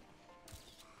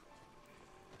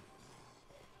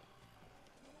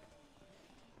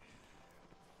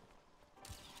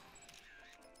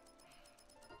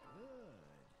 Good.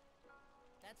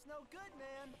 That's no good,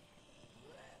 man.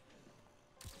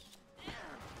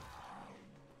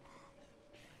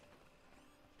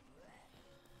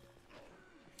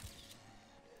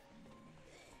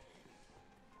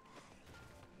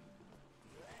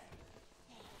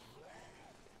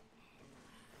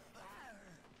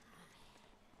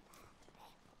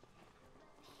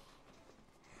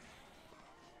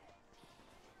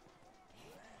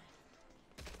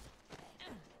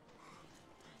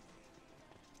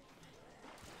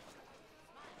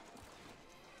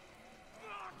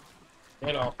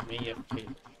 Get off me, you piece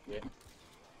of shit. Good.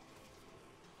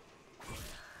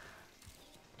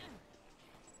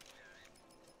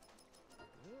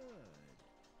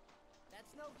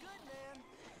 That's no good, man.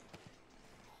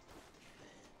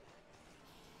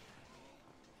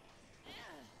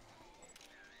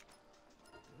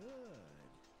 Good.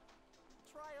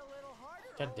 Try a little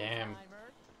harder, God damn.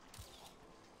 old-timer.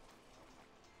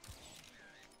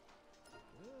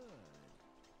 Good.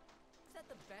 Is that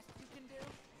the best you can do?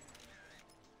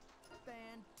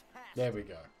 Fantastic. There we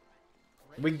go.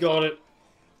 We got it.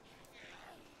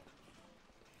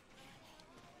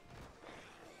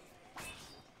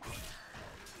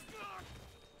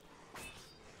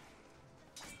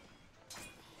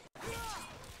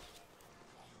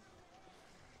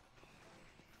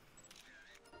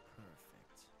 Perfect.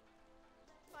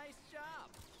 Nice job.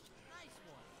 Nice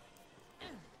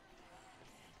one.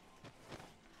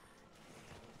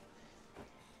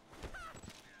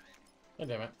 God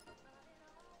damn it.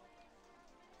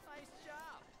 Nice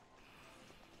job.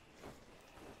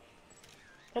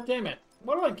 God damn it.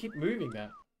 Why do I keep moving that?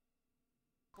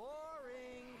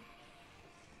 Boring.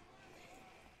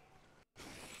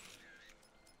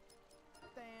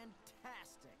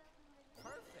 Fantastic.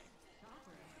 Perfect.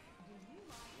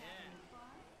 Yeah.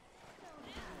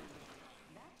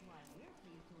 That's why we're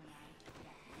pleased to announce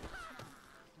that this month,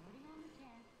 starting on the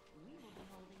 10th, we will be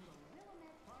holding the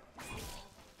Willamette Park Mall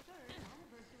 3rd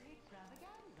Anniversary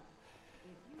Extravaganza.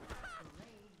 If you like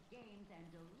parades, games, and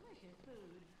delicious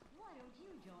food, why don't you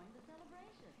join the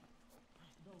celebration?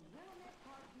 The Willamette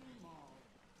Park New Mall.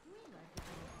 We like to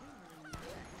see scenery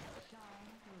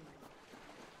shine through.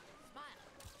 Smile.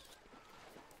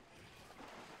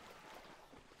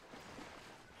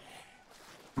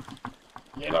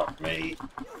 Get off me.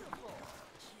 Beautiful.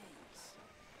 Jeez.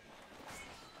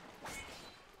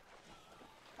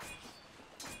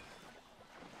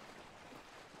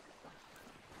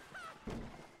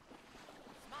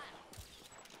 Smile.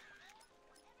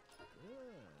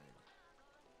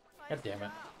 Good. God damn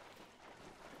it.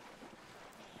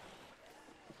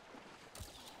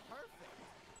 Perfect.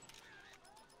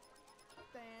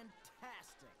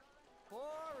 Fantastic.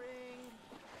 Boring.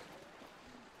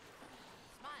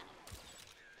 Smile.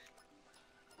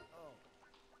 Oh.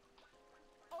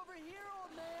 Over here,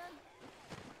 old man.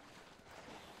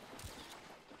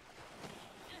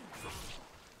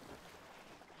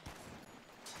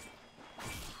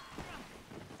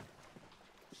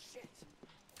 Shit.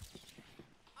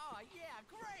 Oh, yeah,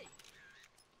 great.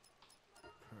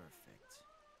 Perfect.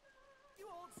 You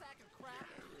old sack of crap.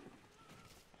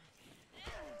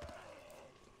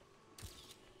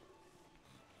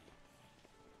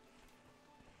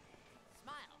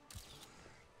 Smile.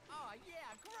 Oh,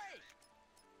 yeah, great.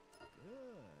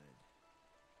 Good.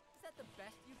 Is that the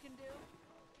best you can do?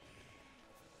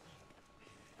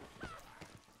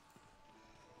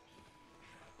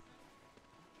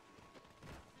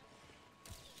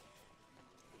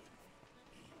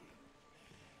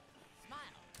 Smile.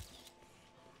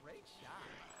 Great shot.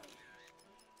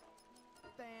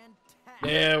 Fantastic.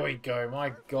 There we go.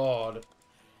 My God.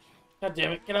 God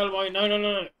damn it. Get out of my way. No, no,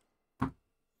 no, no.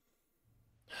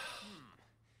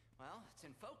 Well, it's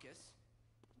in focus.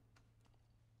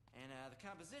 And the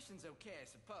composition's okay, I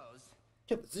suppose.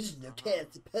 Composition, okay, I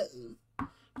suppose.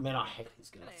 Man, I hate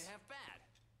these It guys. ain't half bad.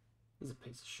 He's a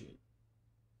piece of shit.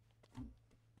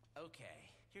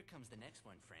 Okay, here comes the next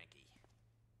one, Frankie.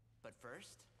 But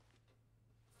first,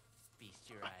 feast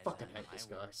your I eyes fucking on hate my this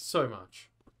guy work. so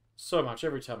much. So much.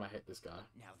 Every time I hit this guy.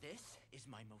 Now this is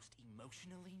my most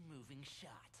emotionally moving shot.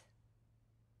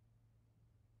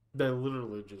 They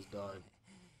literally just died.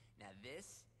 Now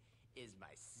this is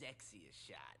my sexiest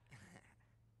shot.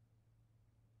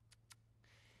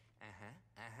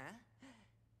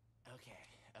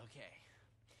 Okay.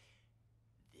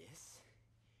 This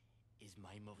is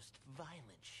my most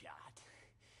violent shot.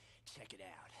 Check it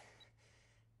out.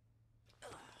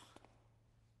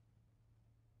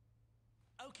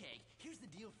 Okay, here's the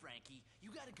deal, Frankie. You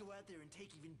gotta go out there and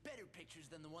take even better pictures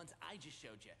than the ones I just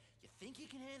showed you. You think you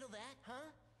can handle that,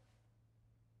 huh?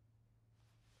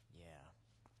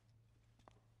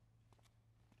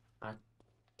 Yeah.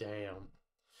 Damn.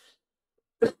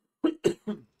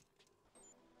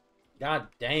 God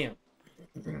damn.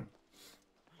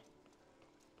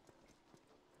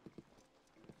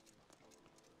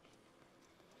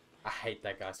 I hate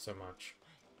that guy so much.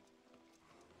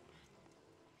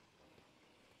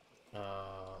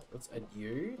 Let's add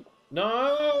you.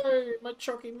 No! My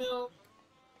chalky milk!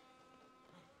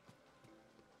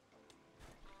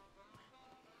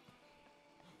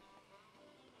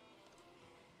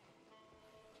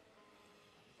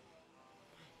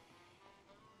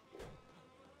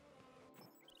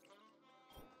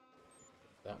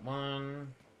 That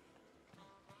one.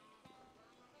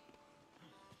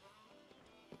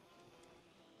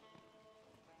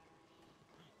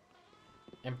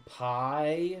 And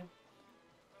pie.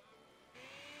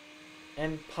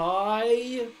 And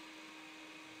pie.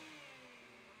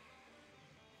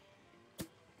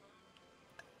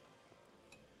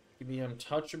 Give me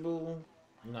untouchable.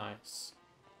 Nice.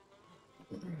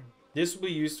 This will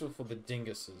be useful for the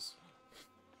dinguses.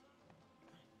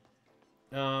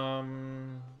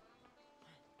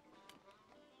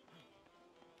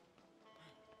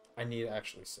 I need to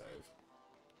actually save.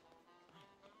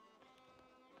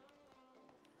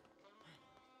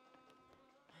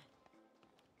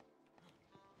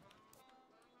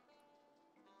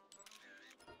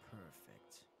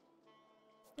 Perfect.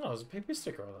 Oh, there's a PP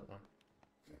sticker on that one.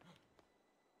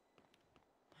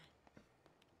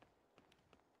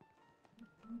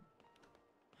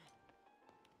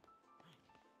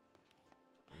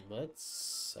 Let's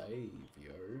save,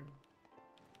 yo.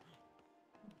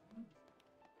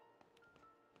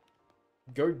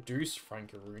 Go deuce,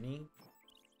 Frankaroonie.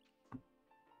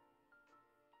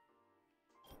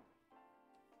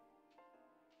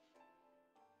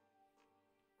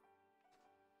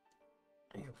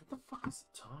 Hey, what the fuck is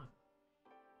the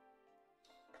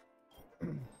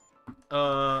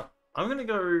time? I'm gonna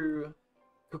go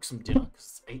cook some dinner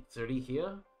because it's 8:30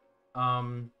 here.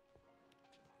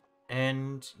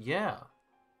 And yeah,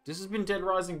 this has been Dead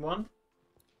Rising 1.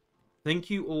 Thank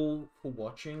you all for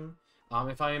watching.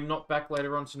 If I am not back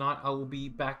later on tonight, I will be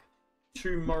back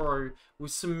tomorrow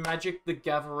with some Magic the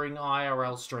Gathering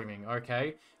IRL streaming,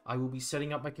 okay? I will be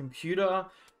setting up my computer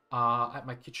at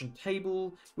my kitchen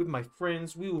table with my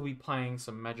friends. We will be playing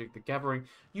some Magic the Gathering.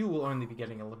 You will only be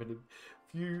getting a limited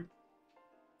view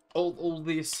of all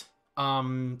this,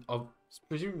 of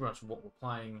pretty much what we're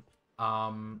playing.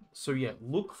 So yeah,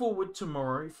 look forward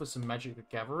tomorrow for some Magic the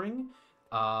Gathering.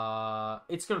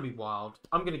 It's gonna be wild.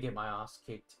 I'm gonna get my ass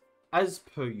kicked. As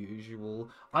per usual,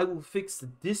 I will fix the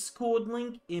Discord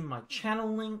link in my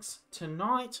channel links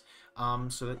tonight,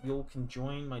 so that you all can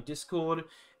join my Discord.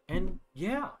 And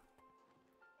yeah,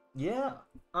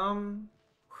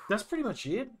 that's pretty much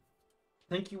it.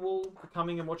 Thank you all for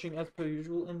coming and watching as per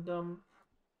usual. And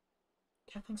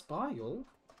yeah, thanks. Bye, y'all.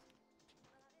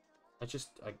 I have to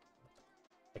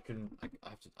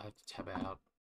tab out.